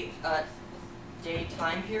 day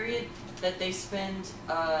time period that they spend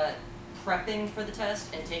prepping for the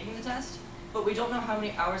test and taking the test, but we don't know how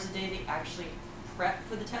many hours a day they actually prep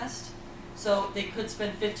for the test. So they could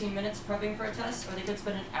spend 15 minutes prepping for a test, or they could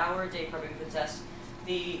spend an hour a day prepping for the test.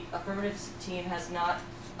 the affirmative team has not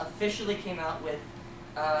officially came out with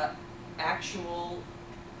actual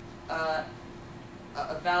a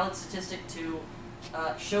valid statistic to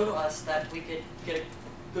show to us that we could get a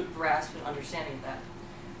good grasp and understanding of that.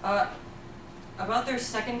 About their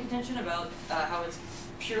second contention about how it's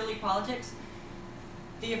purely politics,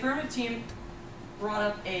 the affirmative team brought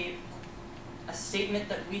up a statement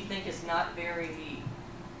that we think is not very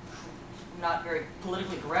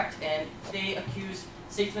politically correct, and they accuse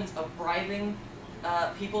statesmen of bribing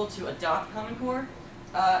people to adopt Common Core.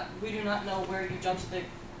 We do not know where you jumped to the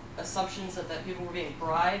assumptions that people were being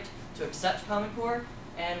bribed to accept Common Core,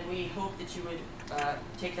 and we hope that you would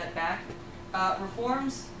take that back.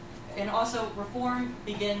 Reform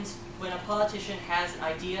begins when a politician has an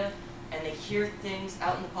idea and they hear things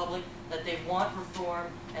out in the public that they want reform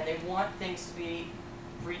and they want things to be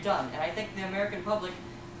redone. And I think the American public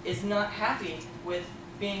is not happy with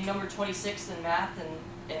being number 26 in math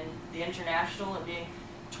and the international, and being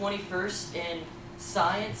 21st in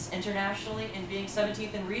science internationally, and being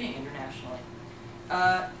 17th in reading internationally.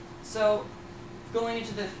 So going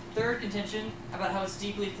into the third contention about how it's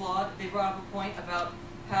deeply flawed, they brought up a point about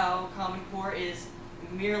how Common Core is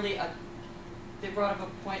merely they brought up a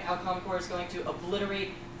point how Common Core is going to obliterate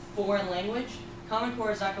foreign language. Common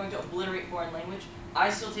Core is not going to obliterate foreign language. I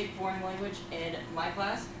still take foreign language in my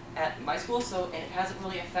class at my school, and it hasn't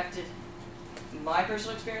really affected my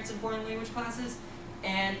personal experience in foreign language classes.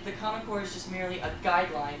 And the Common Core is just merely a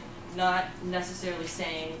guideline, not necessarily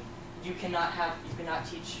saying you cannot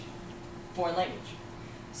teach foreign language.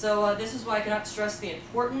 So this is why I cannot stress the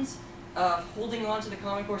importance of holding on to the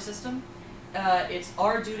Common Core system. It's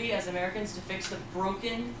our duty as Americans to fix the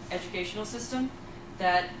broken educational system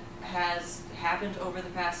that has happened over the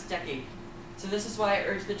past decade. So this is why I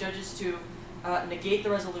urge the judges to negate the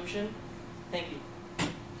resolution. Thank you.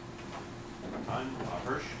 Time,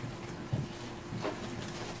 Hirsch.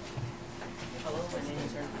 Hello, my name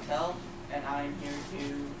is Hirsch Patel, and I'm here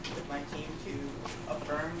with my team to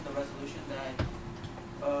affirm the resolution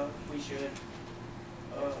that we should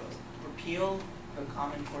repeal the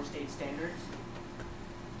Common Core state standards.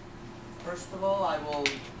 First of all, I will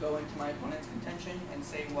go into my opponent's contention and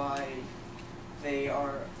say why they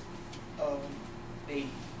are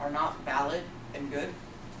not valid and good.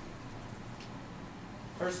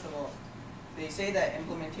 First of all, they say that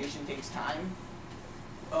implementation takes time.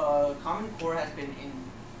 Common Core has been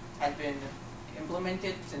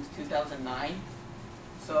implemented since 2009,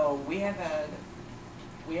 so we have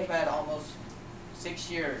had almost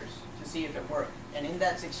 6 years to see if it worked. And in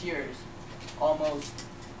that 6 years, almost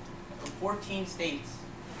 14 states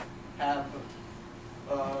have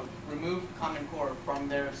removed Common Core from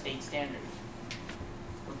their state standards.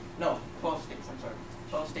 No, 12 states, I'm sorry.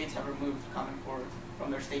 12 states have removed Common Core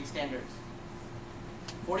from their state standards.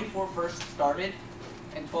 44 first started,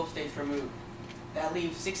 and 12 states removed. That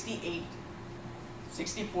leaves 64%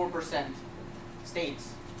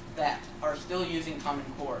 states that are still using Common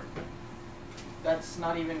Core. That's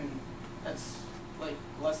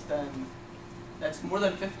more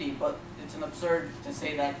than 50, but it's an absurd to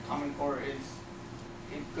say that Common Core is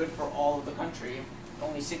good for all of the country if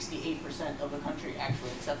only 68% of the country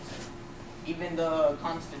actually accepts it. Even the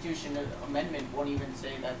Constitution Amendment won't even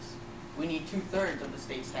say we need 2/3 of the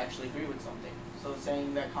states to actually agree with something. So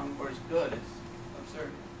saying that Common Core is good is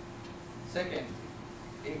absurd. Second,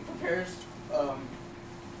 it compares,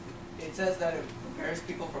 it says that it prepares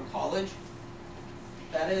people for college.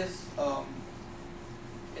 That is,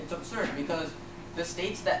 it's absurd, because the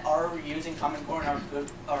states that are using Common Core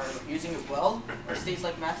and are using it well are states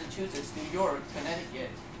like Massachusetts, New York, Connecticut.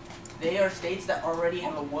 They are states that already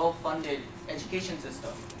have a well-funded education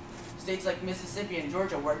system. States like Mississippi and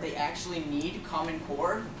Georgia, where they actually need Common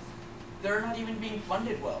Core, they're not even being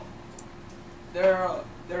funded well. Their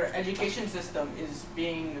education system is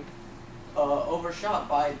being overshot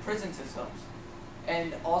by prison systems.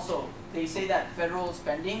 And also, they say that federal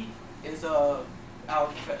spending is our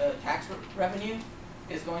tax revenue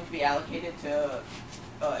is going to be allocated to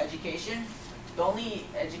education. The only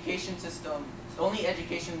education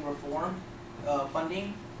reform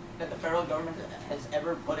funding that the federal government has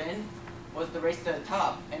ever put in was the Race to the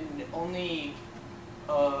Top, and only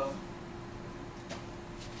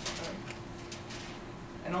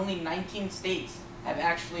 19 states have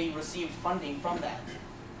actually received funding from that.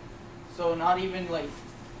 So not even like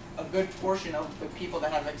a good portion of the people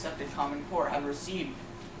that have accepted Common Core have received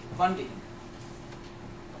funding.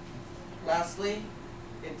 Lastly,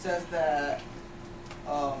 it says that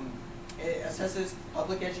it assesses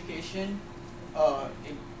public education.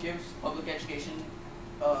 It gives public education,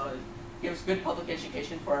 gives good public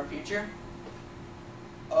education for our future.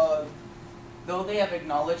 though they have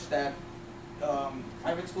acknowledged that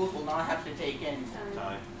private schools will not have to take in.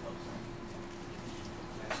 Time.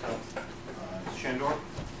 Next up, Shandor.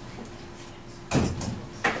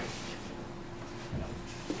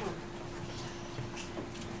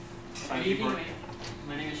 Good evening,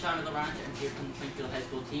 my name is Sean Laurent. I'm here from the Springfield High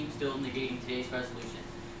School team, still negating today's resolution.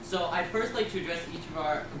 So I'd first like to address each of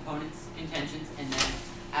our components' contentions, and then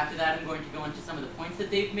after that I'm going to go into some of the points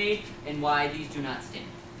that they've made and why these do not stand.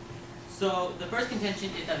 So the first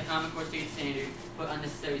contention is that the Common Core state standard put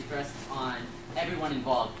unnecessary stress on everyone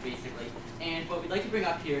involved, basically. And what we'd like to bring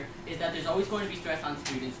up here is that there's always going to be stress on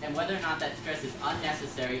students, and whether or not that stress is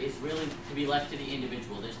unnecessary is really to be left to the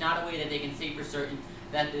individual. There's not a way that they can say for certain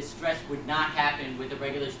that this stress would not happen with a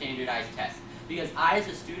regular standardized test. Because I, as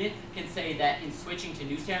a student, can say that in switching to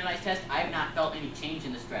new standardized tests, I have not felt any change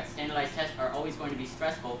in the stress. Standardized tests are always going to be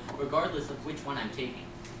stressful, regardless of which one I'm taking.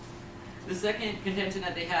 The second contention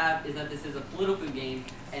that they have is that this is a political game,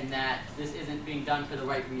 and that this isn't being done for the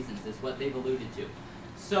right reasons, is what they've alluded to.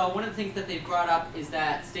 So one of the things that they've brought up is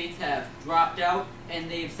that states have dropped out,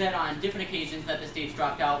 and they've said on different occasions that the states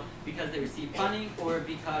dropped out because they received funding or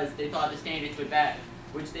because they thought the standards were bad,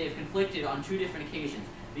 which they have conflicted on 2 different occasions.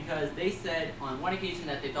 Because they said on one occasion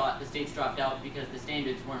that they thought the states dropped out because the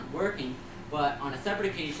standards weren't working, but on a separate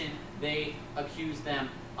occasion they accused them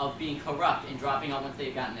of being corrupt and dropping out once they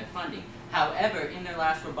had gotten their funding. However, in their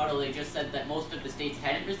last rebuttal they just said that most of the states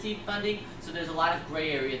hadn't received funding, so there's a lot of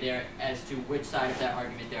gray area there as to which side of that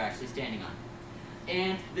argument they're actually standing on.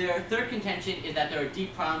 And their third contention is that there are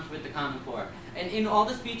deep problems with the Common Core. And in all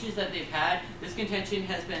the speeches that they've had, this contention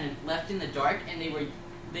has been left in the dark, and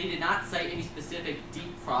they did not cite any specific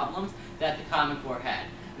deep problems that the Common Core had.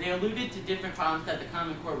 They alluded to different problems that the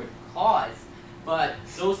Common Core would cause, but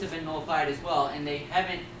those have been nullified as well, and they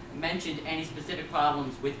haven't mentioned any specific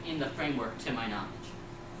problems within the framework, to my knowledge.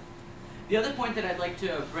 The other point that I'd like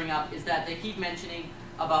to bring up is that they keep mentioning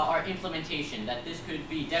about our implementation, that this could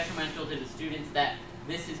be detrimental to the students that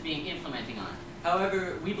this is being implementing on.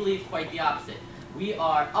 However, we believe quite the opposite. We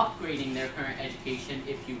are upgrading their current education,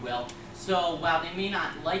 if you will. So while they may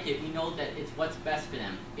not like it, we know that it's what's best for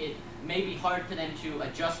them. It may be hard for them to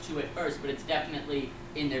adjust to it first, but it's definitely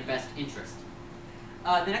in their best interest.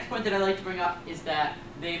 The next point that I'd like to bring up is that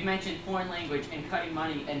they've mentioned foreign language and cutting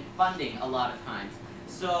money and funding a lot of times.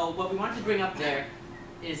 So what we want to bring up there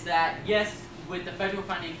is that, yes, with the federal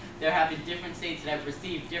funding, there have been different states that have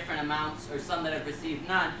received different amounts, or some that have received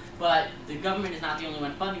none, but the government is not the only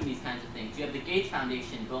one funding these kinds of things. You have the Gates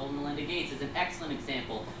Foundation. Bill and Melinda Gates is an excellent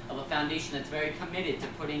example of a foundation that's very committed to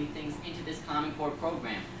putting things into this Common Core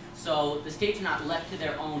program. So the states are not left to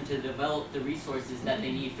their own to develop the resources that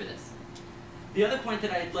they need for this. The other point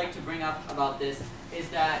that I'd like to bring up about this is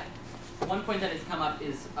that one point that has come up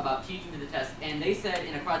is about teaching to the test, and they said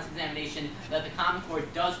in a cross-examination that the Common Core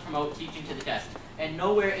does promote teaching to the test, and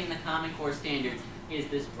nowhere in the Common Core standards is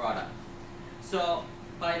this brought up. So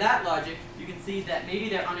by that logic, you can see that maybe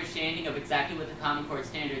their understanding of exactly what the Common Core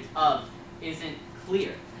standards of isn't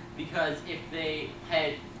clear, because if they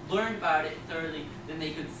had learned about it thoroughly, then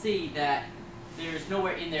they could see that there's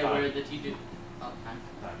nowhere in there where the teacher... Oh, time.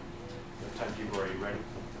 Timekeeper, are you ready?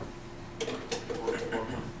 Good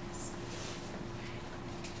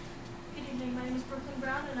evening, my name is Brooklyn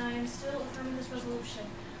Brown, and I am still affirming this resolution.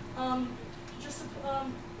 Just to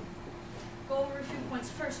go over a few points.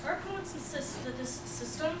 First, our opponents insist that this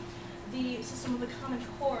system, the system of the Common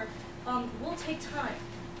Core, will take time.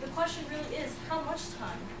 The question really is, how much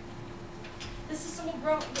time? This system will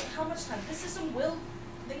grow, how much time? This system will,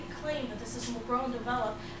 they claim that the system will grow and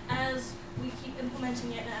develop as we keep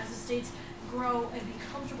implementing it and as the states grow and be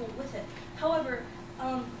comfortable with it. However,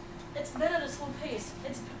 it's been at a slow pace.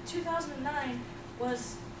 2009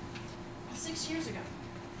 was 6 years ago.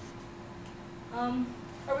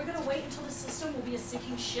 Are we going to wait until the system will be a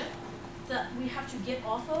sinking ship that we have to get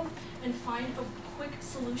off of and find a quick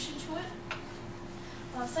solution to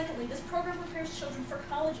it? Secondly, this program prepares children for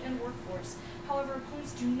college and workforce. However,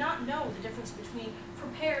 opponents do not know the difference between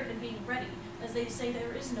prepared and being ready, as they say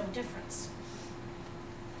there is no difference.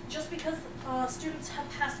 Just because students have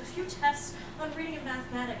passed a few tests on reading and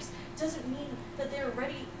mathematics doesn't mean that they're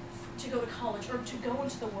ready to go to college or to go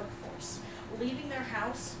into the workforce. Leaving their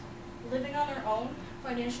house, living on their own,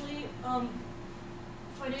 financially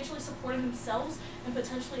supporting themselves and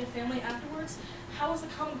potentially a family afterwards, how is the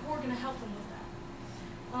Common Core going to help them with that?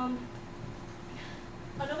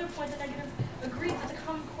 Another point, the negative agreed that the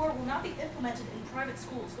Common Core will not be implemented in private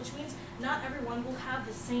schools, which means not everyone will have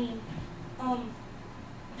the same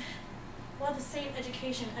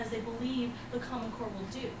education as they believe the Common Core will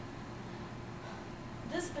do.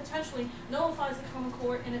 this potentially nullifies the Common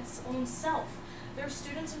Core in its own self. There are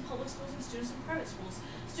students in public schools and students in private schools.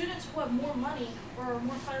 Students who have more money or are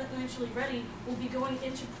more financially ready will be going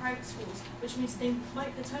into private schools, which means they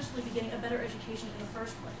might potentially be getting a better education in the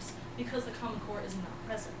first place because the Common Core is not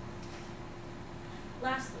present.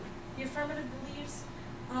 Lastly, the affirmative believes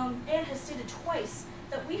and has stated twice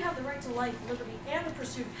that we have the right to life, liberty, and the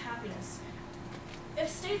pursuit of happiness. If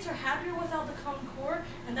states are happier without the Common Core,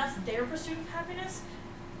 and that's their pursuit of happiness,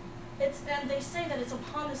 and they say that it's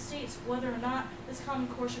upon the states whether or not this Common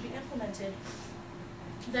Core should be implemented,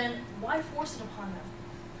 then why force it upon them?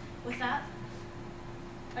 With that,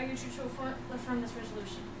 I urge you to affirm this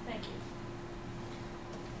resolution. Thank you.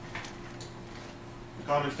 The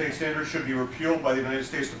Common State Standards should be repealed by the United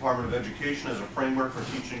States Department of Education as a framework for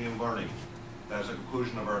teaching and learning. That is the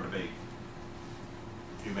conclusion of our debate.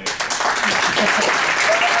 You may.